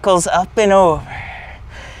 Knuckles up and over.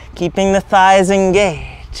 Keeping the thighs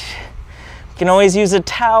engaged. You can always use a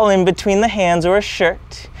towel in between the hands or a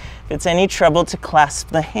shirt if it's any trouble to clasp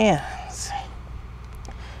the hands.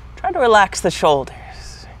 Try to relax the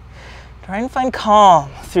shoulders. Try and find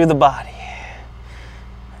calm through the body.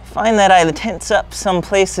 I find that I tense up some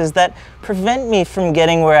places that prevent me from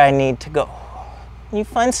getting where I need to go. You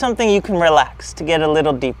find something you can relax to get a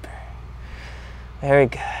little deeper. Very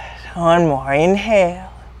good. One more. Inhale.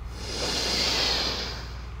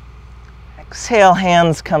 Exhale,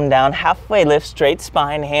 hands come down. Halfway lift, straight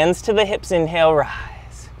spine. Hands to the hips. Inhale,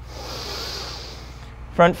 rise.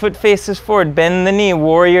 Front foot faces forward. Bend the knee.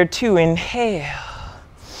 Warrior two. Inhale.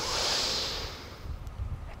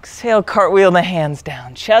 Exhale, cartwheel the hands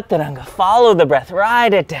down. Chaturanga. Follow the breath.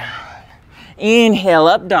 Ride it down. Inhale,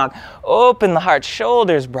 up dog. Open the heart,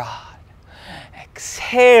 shoulders broad.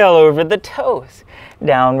 Exhale over the toes.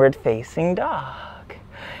 Downward facing dog.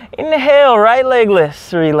 Inhale, right leg lifts,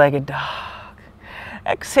 three-legged dog.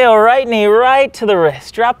 Exhale, right knee right to the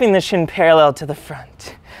wrist, dropping the shin parallel to the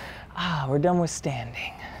front. We're done with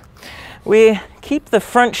standing. We keep the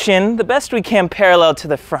front shin the best we can parallel to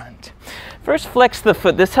the front. First, flex the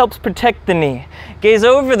foot. This helps protect the knee. Gaze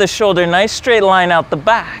over the shoulder, nice straight line out the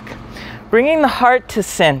back. Bringing the heart to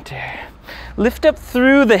center. Lift up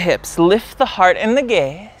through the hips. Lift the heart and the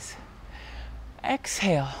gaze.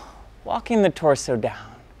 Exhale, walking the torso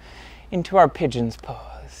down into our pigeon's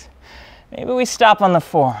pose. Maybe we stop on the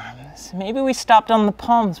forearms. Maybe we stopped on the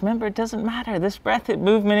palms. Remember, it doesn't matter. This breath,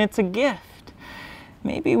 movement, it's a gift.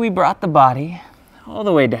 Maybe we brought the body all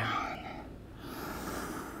the way down.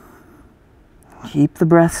 Keep the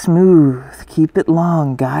breath smooth. Keep it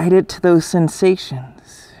long. Guide it to those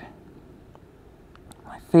sensations.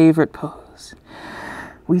 Favorite pose.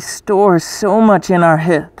 We store so much in our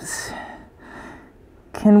hips.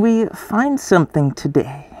 Can we find something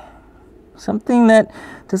today? Something that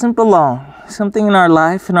doesn't belong. Something in our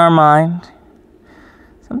life, in our mind.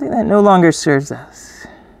 Something that no longer serves us.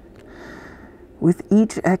 With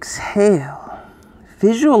each exhale,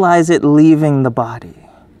 visualize it leaving the body.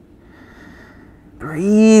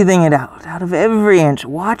 Breathing it out of every inch,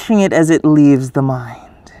 watching it as it leaves the mind.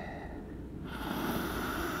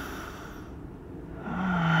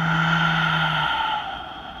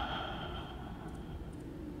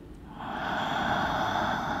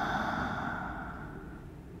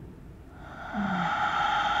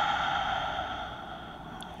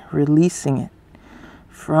 Releasing it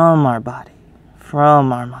from our body,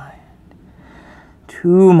 from our mind.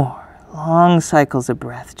 Two more long cycles of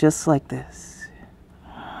breath, just like this.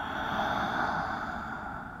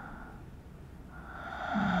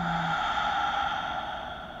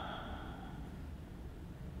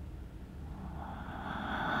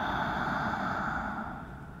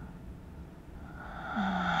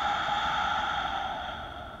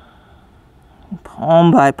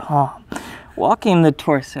 Palm by palm. Walking the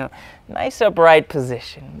torso, nice upright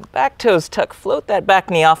position. Back toes tuck, float that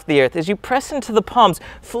back knee off the earth. As you press into the palms,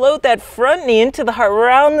 float that front knee into the heart,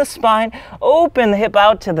 round the spine, open the hip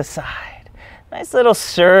out to the side. Nice little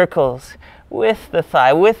circles with the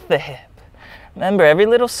thigh, with the hip. Remember, every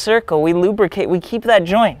little circle we lubricate, we keep that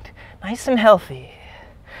joint nice and healthy.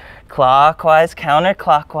 Clockwise,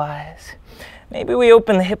 counterclockwise. Maybe we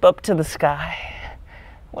open the hip up to the sky.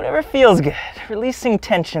 Whatever feels good, releasing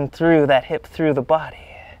tension through that hip, through the body.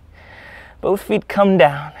 Both feet come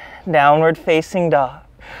down, downward facing dog.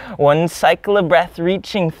 One cycle of breath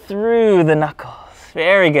reaching through the knuckles.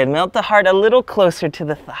 Very good. Melt the heart a little closer to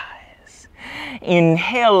the thighs.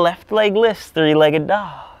 Inhale, left leg lifts, three-legged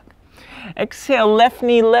dog. Exhale, left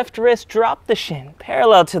knee, left wrist, drop the shin.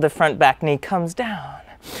 Parallel to the front back knee comes down.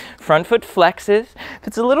 Front foot flexes. If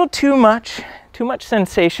it's a little too much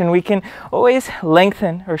sensation, we can always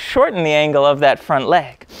lengthen or shorten the angle of that front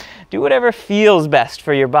leg. Do whatever feels best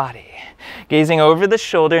for your body. Gazing over the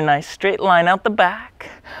shoulder, nice straight line out the back.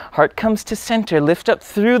 Heart comes to center, lift up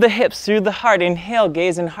through the hips, through the heart. Inhale,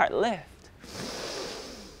 gaze and heart lift.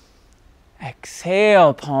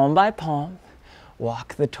 Exhale, palm by palm,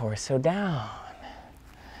 walk the torso down.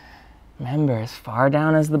 Remember, as far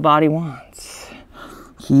down as the body wants.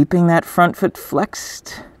 Keeping that front foot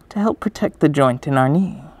flexed to help protect the joint in our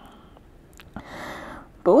knee.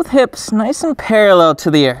 Both hips nice and parallel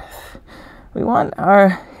to the earth. We want our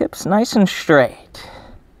hips nice and straight.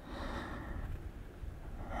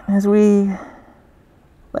 And as we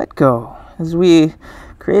let go, as we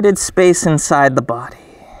created space inside the body,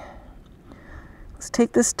 let's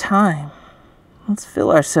take this time. Let's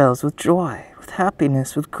fill ourselves with joy, with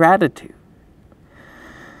happiness, with gratitude.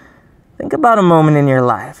 Think about a moment in your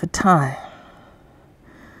life, a time.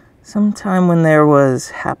 Some time when there was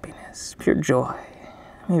happiness, pure joy.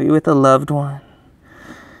 Maybe with a loved one.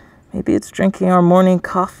 Maybe it's drinking our morning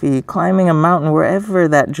coffee, climbing a mountain, wherever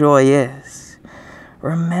that joy is.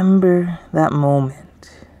 Remember that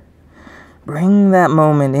moment. Bring that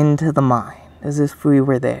moment into the mind as if we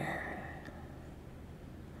were there.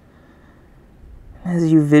 As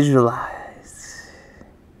you visualize,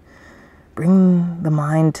 bring the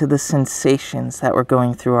mind to the sensations that were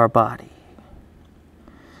going through our body.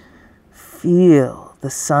 Feel the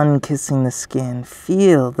sun kissing the skin.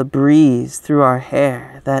 Feel the breeze through our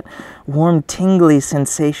hair, that warm, tingly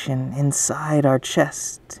sensation inside our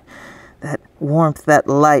chest, that warmth, that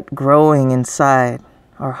light growing inside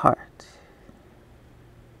our heart.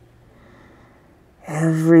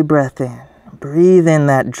 Every breath in, breathe in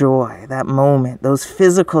that joy, that moment, those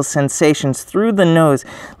physical sensations through the nose.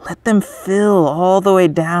 Let them fill all the way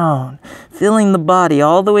down, filling the body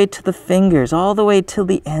all the way to the fingers, all the way to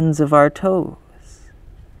the ends of our toes.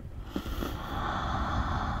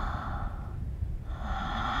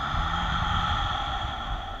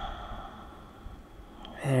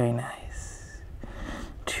 Very nice.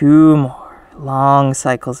 2 more long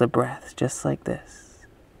cycles of breath, just like this.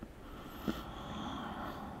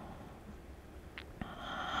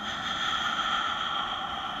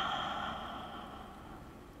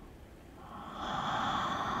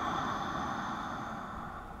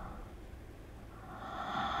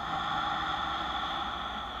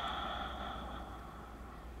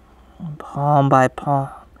 Palm by palm,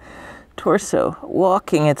 torso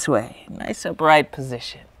walking its way, nice upright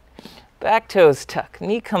position. Back toes tuck,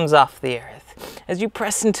 knee comes off the earth. As you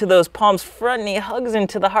press into those palms, front knee hugs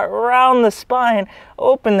into the heart, round the spine,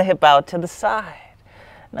 open the hip out to the side.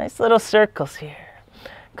 Nice little circles here.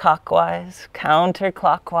 Clockwise,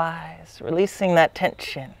 counterclockwise, releasing that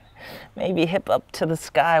tension. Maybe hip up to the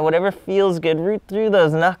sky, whatever feels good, root through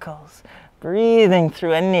those knuckles, breathing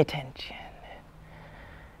through any tension.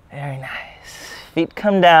 Very nice. Feet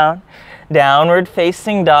come down, downward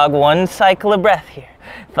facing dog, 1 cycle of breath here.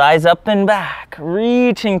 Thighs up and back,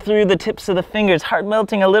 reaching through the tips of the fingers, heart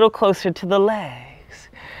melting a little closer to the legs.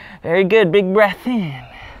 Very good, big breath in.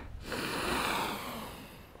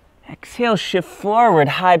 Exhale, shift forward,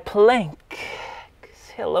 high plank.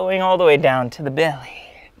 Exhale, lowering all the way down to the belly.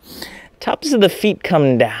 Tops of the feet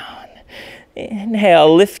come down.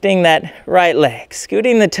 Inhale, lifting that right leg,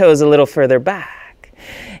 scooting the toes a little further back.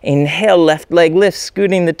 Inhale, left leg lifts,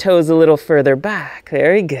 scooting the toes a little further back.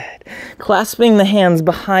 Very good. Clasping the hands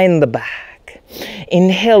behind the back.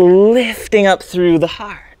 Inhale, lifting up through the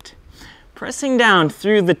heart. Pressing down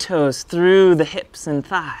through the toes, through the hips and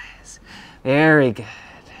thighs. Very good.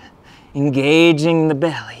 Engaging the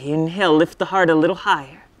belly. Inhale, lift the heart a little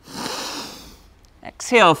higher.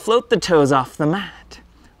 Exhale, float the toes off the mat.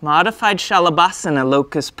 Modified Shalabhasana,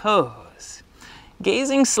 locust pose.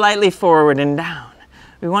 Gazing slightly forward and down.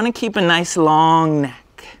 We want to keep a nice long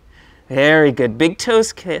neck. Very good. Big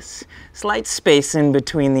toes kiss. Slight space in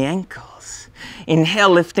between the ankles.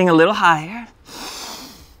 Inhale, lifting a little higher.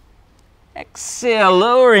 Exhale,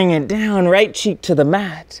 lowering it down, right cheek to the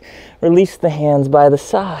mat. Release the hands by the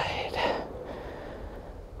side.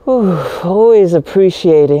 Whew, always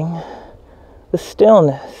appreciating the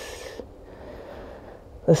stillness.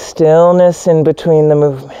 The stillness in between the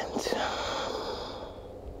movement.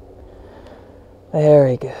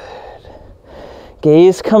 Very good.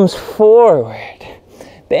 Gaze comes forward,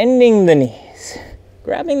 bending the knees,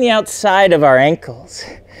 grabbing the outside of our ankles.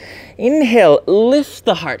 Inhale, lift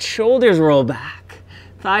the heart, shoulders roll back,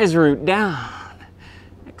 thighs root down.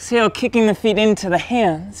 Exhale, kicking the feet into the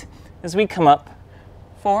hands as we come up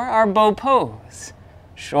for our bow pose.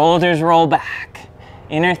 Shoulders roll back,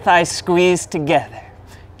 inner thighs squeeze together.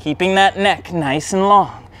 Keeping that neck nice and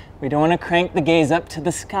long. We don't want to crank the gaze up to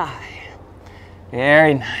the sky.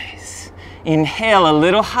 Very nice. Inhale a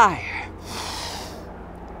little higher.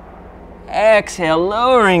 Exhale,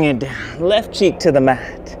 lowering it down. Left cheek to the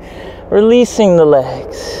mat. Releasing the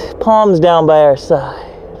legs. Palms down by our side.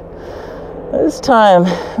 This time,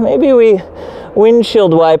 maybe we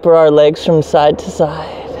windshield wiper our legs from side to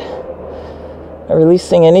side.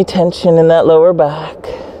 Releasing any tension in that lower back.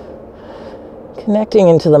 Connecting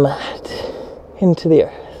into the mat, into the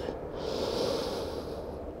earth.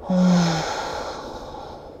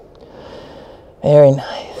 Very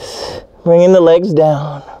nice. Bringing the legs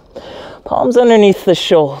down. Palms underneath the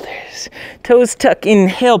shoulders. Toes tuck.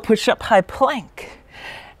 Inhale, push up high plank.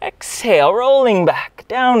 Exhale, rolling back,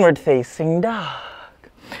 downward facing dog.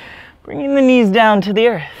 Bringing the knees down to the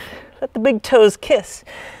earth. Let the big toes kiss.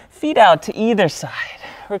 Feet out to either side.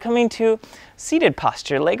 We're coming to seated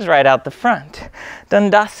posture, legs right out the front.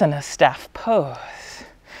 Dandasana, staff pose.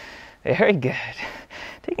 Very good.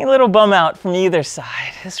 Taking a little bum out from either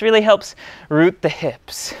side. This really helps root the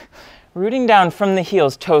hips. Rooting down from the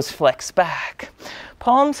heels, toes flex back.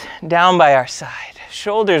 Palms down by our side,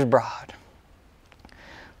 shoulders broad.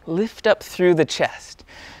 Lift up through the chest,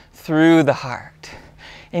 through the heart.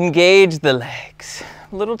 Engage the legs.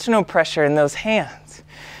 Little to no pressure in those hands.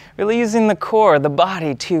 Really using the core, the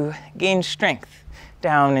body to gain strength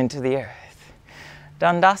down into the earth.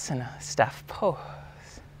 Dandasana, staff pose.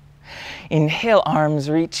 Inhale, arms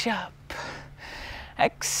reach up.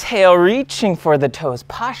 Exhale, reaching for the toes,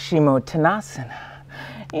 Paschimottanasana.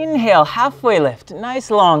 Inhale, halfway lift,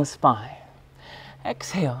 nice long spine.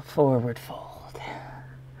 Exhale, forward fold.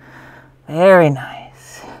 Very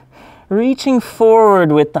nice. Reaching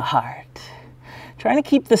forward with the heart. Trying to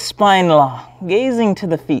keep the spine long, gazing to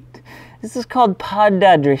the feet. This is called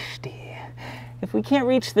Padadrishti. If we can't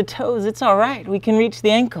reach the toes, it's all right. We can reach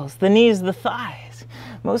the ankles, the knees, the thighs.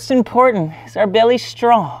 Most important is our belly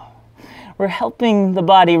strong. We're helping the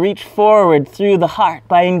body reach forward through the heart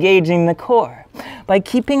by engaging the core, by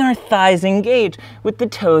keeping our thighs engaged with the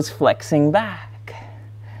toes flexing back.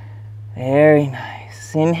 Very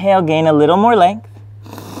nice. Inhale, gain a little more length.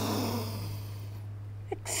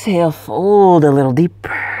 Exhale, fold a little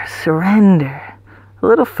deeper, surrender a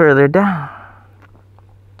little further down.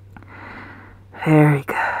 Very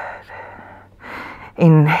good.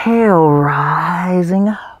 Inhale, rising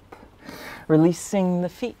up, releasing the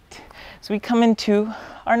feet. So we come into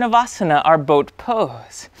our Navasana, our boat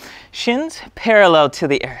pose. Shins parallel to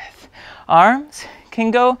the earth. Arms can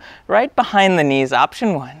go right behind the knees,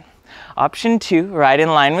 option 1. Option 2, right in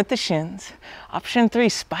line with the shins. Option 3,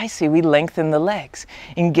 spicy, we lengthen the legs.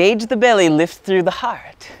 Engage the belly, lift through the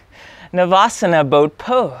heart. Navasana, boat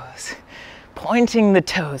pose. Pointing the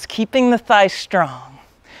toes, keeping the thighs strong.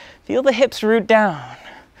 Feel the hips root down.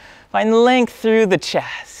 Find length through the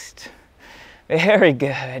chest. Very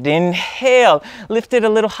good. Inhale, lift it a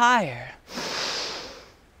little higher.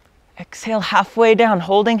 Exhale, halfway down,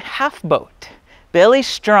 holding half boat. Belly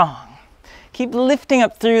strong. Keep lifting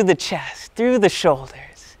up through the chest, through the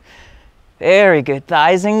shoulders. Very good.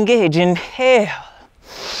 Thighs engage. Inhale.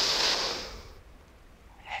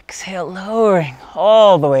 Exhale, lowering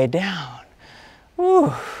all the way down.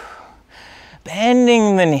 Woo.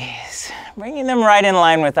 Bending the knees, bringing them right in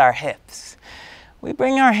line with our hips. We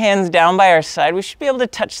bring our hands down by our side. We should be able to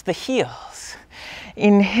touch the heels.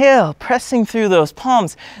 Inhale, pressing through those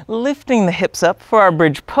palms, lifting the hips up for our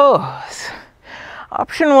bridge pose.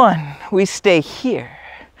 Option 1, we stay here.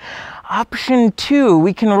 Option 2,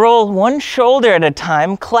 we can roll one shoulder at a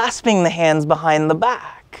time, clasping the hands behind the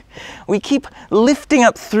back. We keep lifting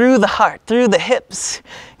up through the heart, through the hips,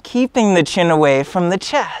 keeping the chin away from the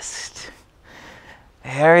chest.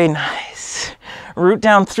 Very nice. Root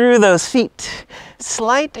down through those feet.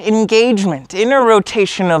 Slight engagement, inner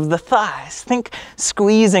rotation of the thighs. Think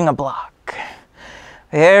squeezing a block.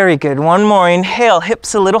 Very good. One more. Inhale,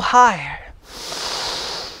 hips a little higher.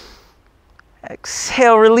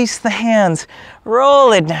 Exhale, release the hands.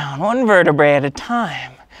 Roll it down, one vertebrae at a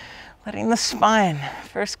time. Letting the spine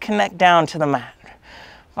first connect down to the mat.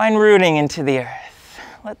 Find rooting into the earth.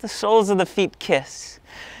 Let the soles of the feet kiss.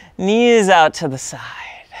 Knees out to the side.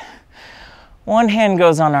 One hand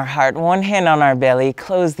goes on our heart, one hand on our belly.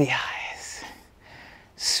 Close the eyes.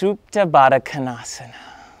 Supta Baddha Konasana.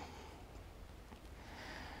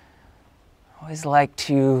 Always like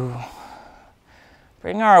to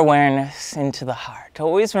bring our awareness into the heart.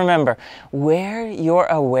 Always remember, where your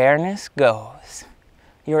awareness goes,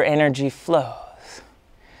 your energy flows.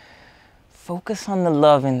 Focus on the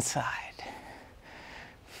love inside.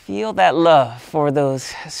 Feel that love for those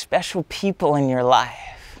special people in your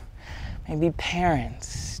life. maybe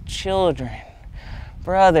parents, children,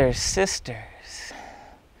 brothers, sisters.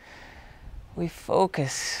 We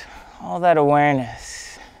focus all that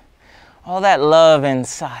awareness, all that love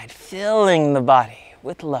inside, filling the body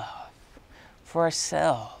with love for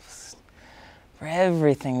ourselves, for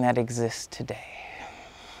everything that exists today.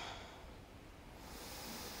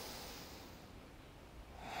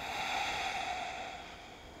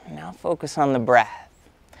 Now focus on the breath.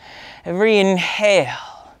 Every inhale,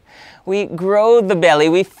 we grow the belly,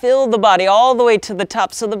 we fill the body all the way to the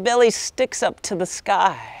top so the belly sticks up to the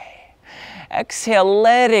sky. Exhale,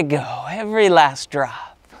 let it go, every last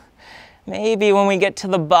drop. Maybe when we get to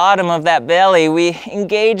the bottom of that belly, we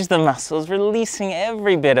engage the muscles, releasing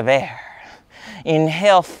every bit of air.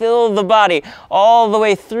 Inhale, fill the body all the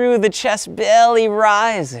way through the chest, belly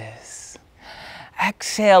rises.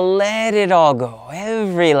 Exhale, let it all go,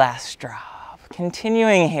 every last drop.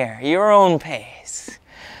 Continuing here, your own pace.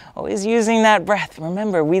 Always using that breath.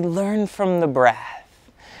 Remember, we learn from the breath.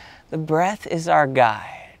 The breath is our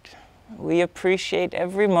guide. We appreciate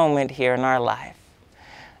every moment here in our life,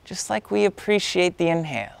 just like we appreciate the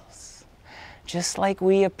inhales, just like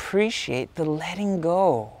we appreciate the letting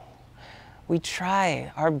go. We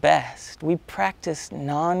try our best. We practice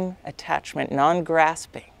non-attachment,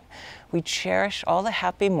 non-grasping. We cherish all the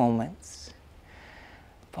happy moments,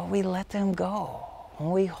 but we let them go.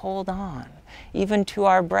 And we hold on, even to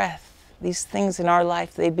our breath. These things in our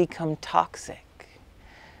life, they become toxic.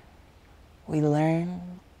 We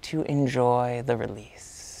learn to enjoy the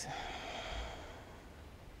release.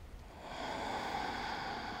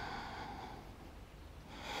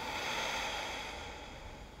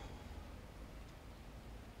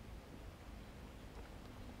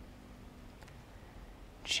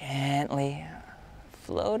 Gently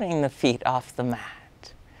floating the feet off the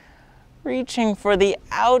mat, reaching for the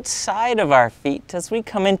outside of our feet as we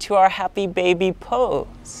come into our happy baby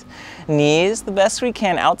pose. Knees the best we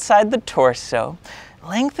can outside the torso.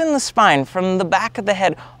 Lengthen the spine from the back of the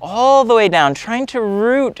head all the way down, trying to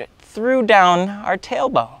root through down our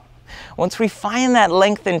tailbone. Once we find that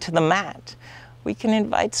length into the mat, we can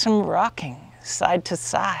invite some rocking side to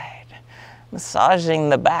side, massaging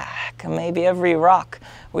the back. Maybe every rock,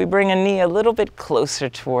 we bring a knee a little bit closer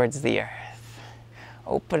towards the earth,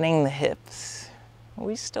 opening the hips.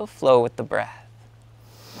 We still flow with the breath.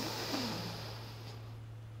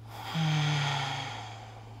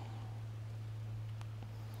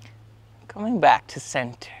 Coming back to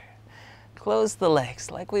center. Close the legs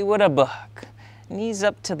like we would a book. Knees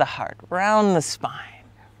up to the heart, round the spine.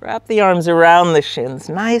 Wrap the arms around the shins.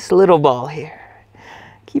 Nice little ball here.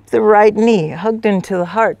 Keep the right knee hugged into the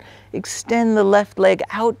heart. Extend the left leg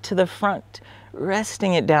out to the front,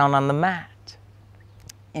 resting it down on the mat.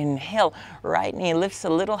 Inhale, right knee lifts a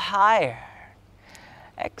little higher.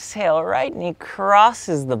 Exhale, right knee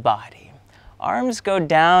crosses the body. Arms go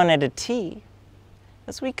down at a T.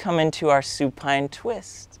 As we come into our supine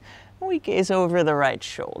twist, we gaze over the right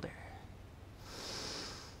shoulder.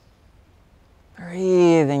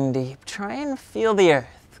 Breathing deep, try and feel the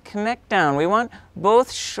earth. Connect down. We want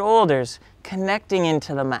both shoulders connecting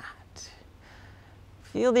into the mat.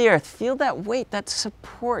 Feel the earth, feel that weight, that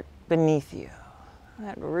support beneath you,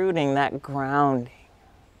 that rooting, that grounding.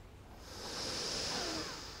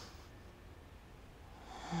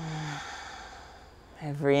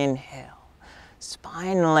 Every inhale,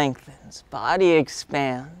 spine lengthens, body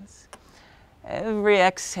expands. Every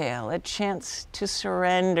exhale, a chance to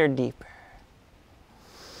surrender deeper.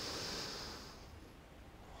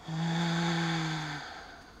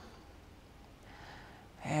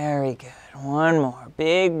 Very good. One more.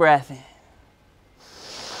 Big breath in.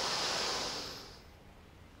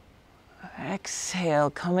 Exhale,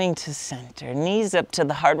 coming to center. Knees up to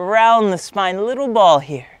the heart, round the spine. Little ball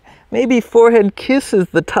here. Maybe forehead kisses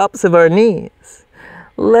the tops of our knees.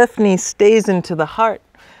 Left knee stays into the heart.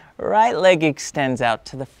 Right leg extends out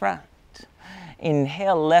to the front.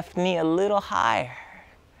 Inhale, left knee a little higher.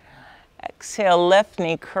 Exhale, left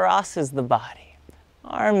knee crosses the body.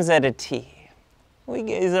 Arms at a T. We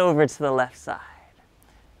gaze over to the left side.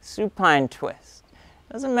 Supine twist.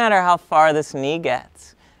 Doesn't matter how far this knee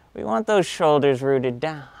gets. We want those shoulders rooted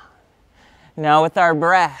down. Now with our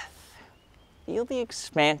breath, feel the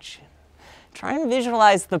expansion. Try and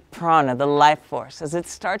visualize the prana, the life force, as it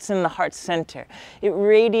starts in the heart center. It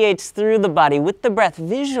radiates through the body. With the breath,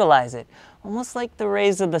 visualize it, almost like the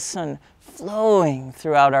rays of the sun flowing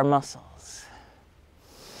throughout our muscles.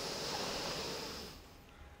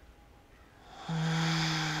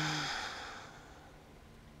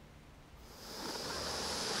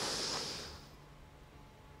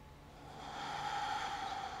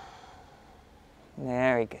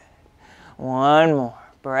 Very good. One more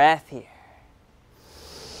breath here.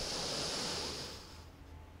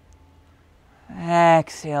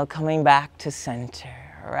 Exhale, coming back to center.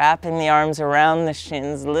 Wrapping the arms around the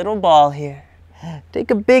shins, little ball here. Take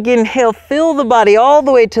a big inhale, fill the body all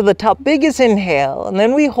the way to the top. Biggest inhale, and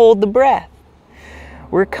then we hold the breath.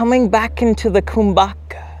 We're coming back into the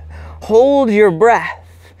kumbhaka. Hold your breath.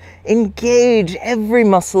 Engage every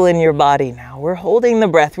muscle in your body now. We're holding the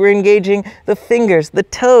breath. We're engaging the fingers, the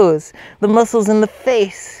toes, the muscles in the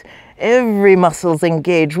face. Every muscle's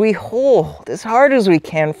engaged. We hold as hard as we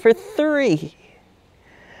can for 3,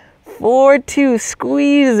 4, 2,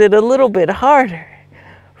 squeeze it a little bit harder.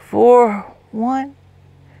 4, 1,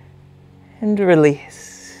 and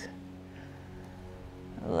release.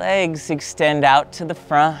 Legs extend out to the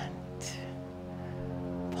front.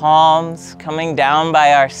 Palms coming down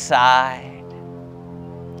by our side.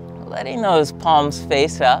 Letting those palms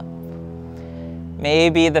face up.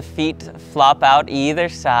 Maybe the feet flop out either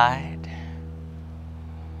side.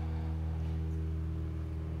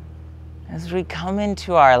 As we come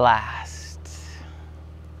into our last,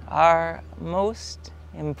 our most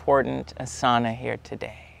important asana here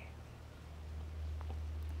today,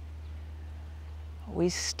 we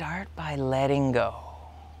start by letting go.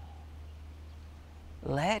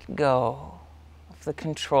 Let go of the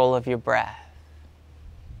control of your breath.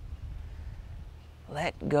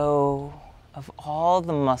 Let go of all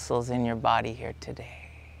the muscles in your body here today.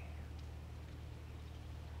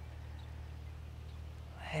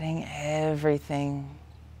 Letting everything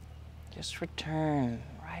just return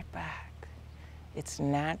right back. Its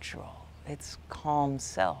natural, its calm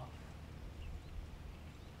self.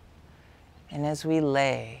 And as we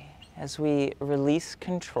release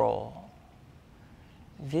control,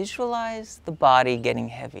 visualize the body getting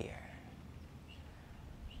heavier.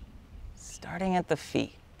 Starting at the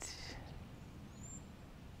feet.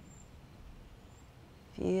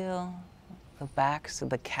 Feel the backs of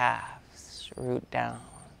the calves root down.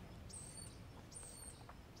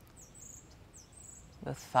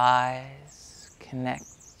 The thighs connect.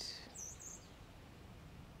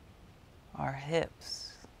 Our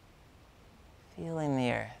hips, feeling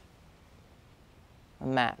the earth, the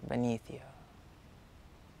mat beneath you.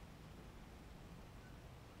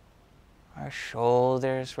 Our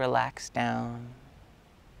shoulders relax down.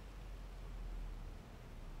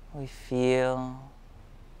 We feel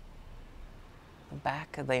the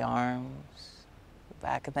back of the arms, the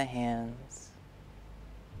back of the hands,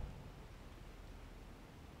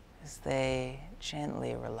 as they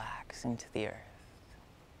gently relax into the earth.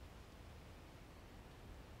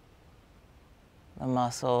 The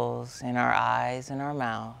muscles in our eyes and our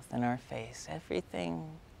mouth and our face, everything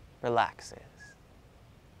relaxes.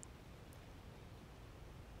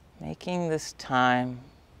 Making this time,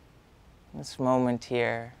 this moment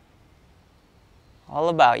here, all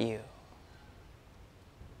about you.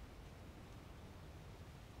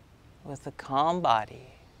 With a calm body,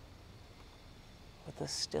 with a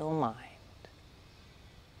still mind.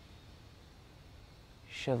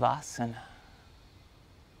 Shavasana.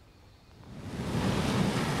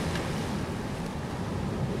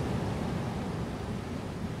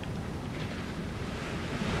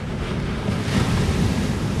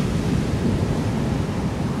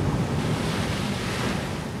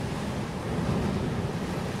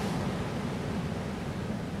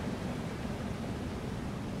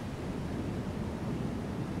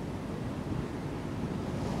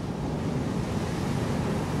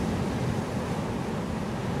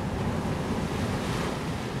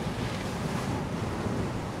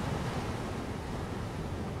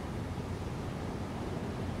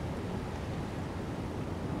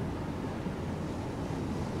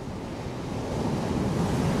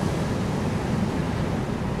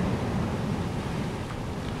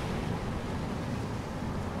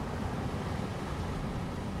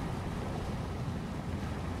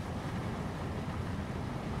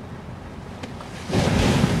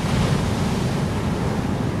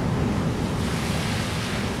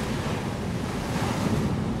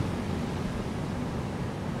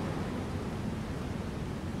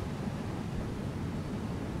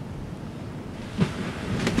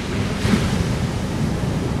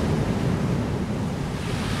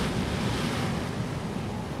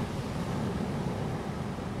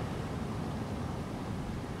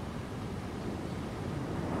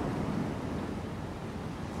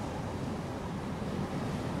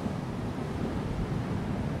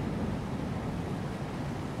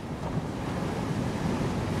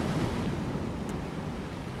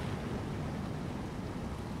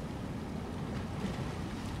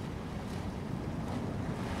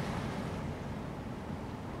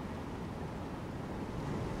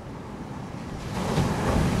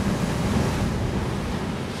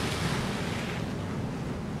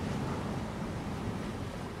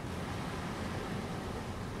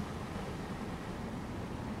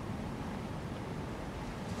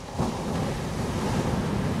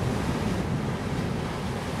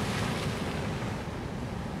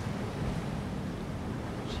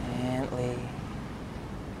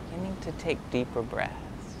 to take deeper breaths.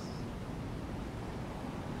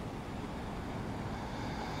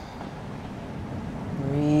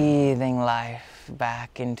 Breathing life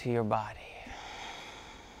back into your body.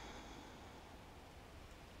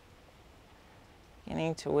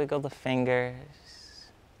 Beginning to wiggle the fingers,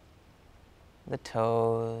 the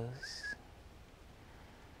toes,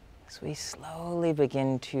 as we slowly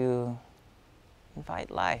begin to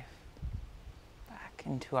invite life back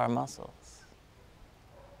into our muscles.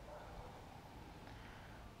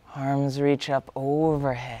 Arms reach up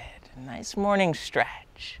overhead, a nice morning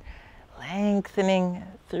stretch, lengthening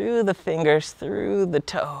through the fingers, through the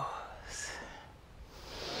toes.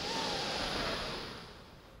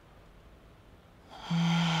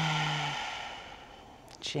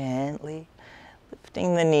 Gently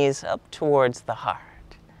lifting the knees up towards the heart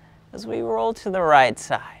as we roll to the right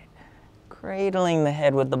side, cradling the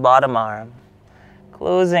head with the bottom arm,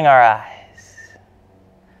 closing our eyes,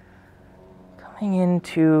 coming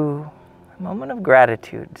into a moment of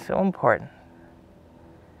gratitude, so important.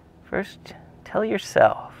 First, telling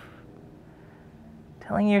yourself,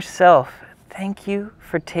 thank you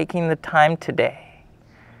for taking the time today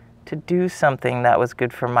to do something that was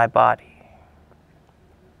good for my body.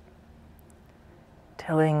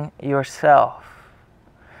 Telling yourself,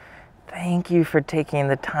 thank you for taking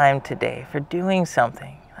the time today for doing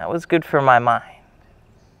something that was good for my mind.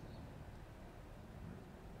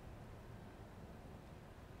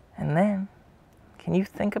 And then, can you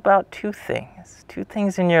think about two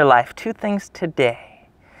things in your life, two things today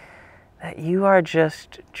that you are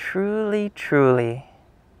just truly, truly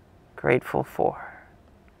grateful for?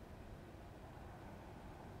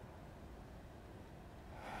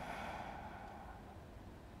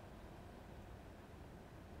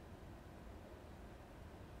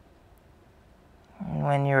 And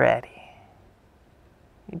when you're ready,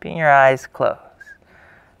 keeping your eyes closed,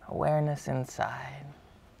 awareness inside,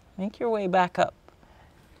 make your way back up.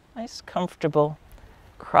 Nice, comfortable,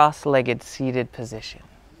 cross-legged seated position.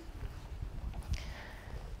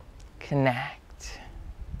 Connect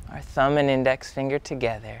our thumb and index finger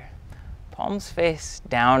together, palms face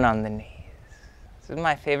down on the knees. This is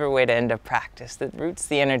my favorite way to end a practice that roots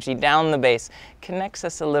the energy down the base, connects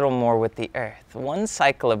us a little more with the earth. One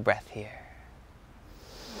cycle of breath here.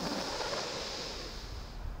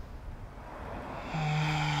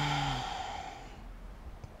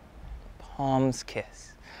 Palms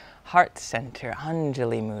kiss, heart center,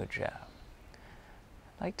 Anjali Mudra.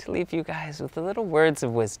 I'd like to leave you guys with a little words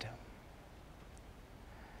of wisdom.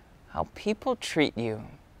 How people treat you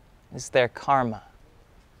is their karma.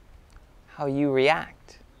 How you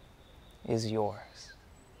react is yours.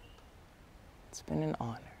 It's been an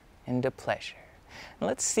honor and a pleasure. And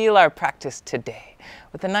let's seal our practice today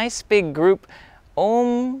with a nice big group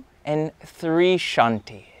Om and 3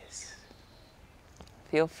 Shantis.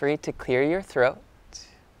 Feel free to clear your throat.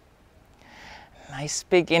 Nice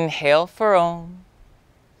big inhale for Om.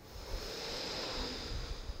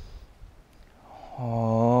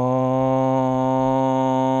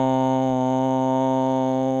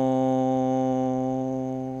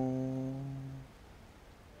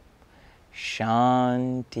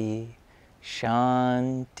 Shanti,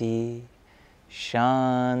 Shanti,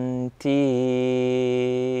 Shanti.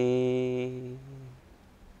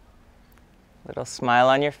 Little smile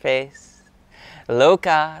on your face.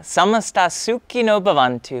 Loka samasta sukhino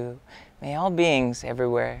bhavantu. May all beings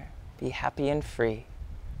everywhere be happy and free.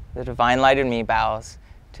 The divine light in me bows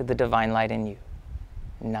to the divine light in you.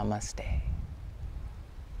 Namaste.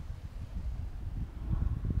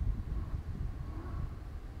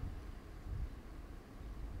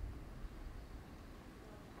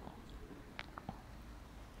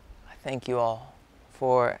 I thank you all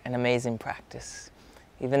for an amazing practice.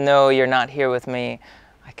 Even though you're not here with me,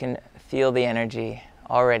 I can feel the energy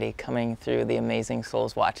already coming through the amazing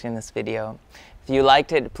souls watching this video. If you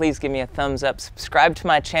liked it, please give me a thumbs up. Subscribe to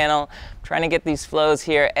my channel. I'm trying to get these flows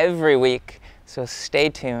here every week, so stay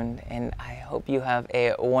tuned, and I hope you have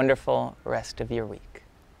a wonderful rest of your week.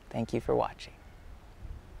 Thank you for watching.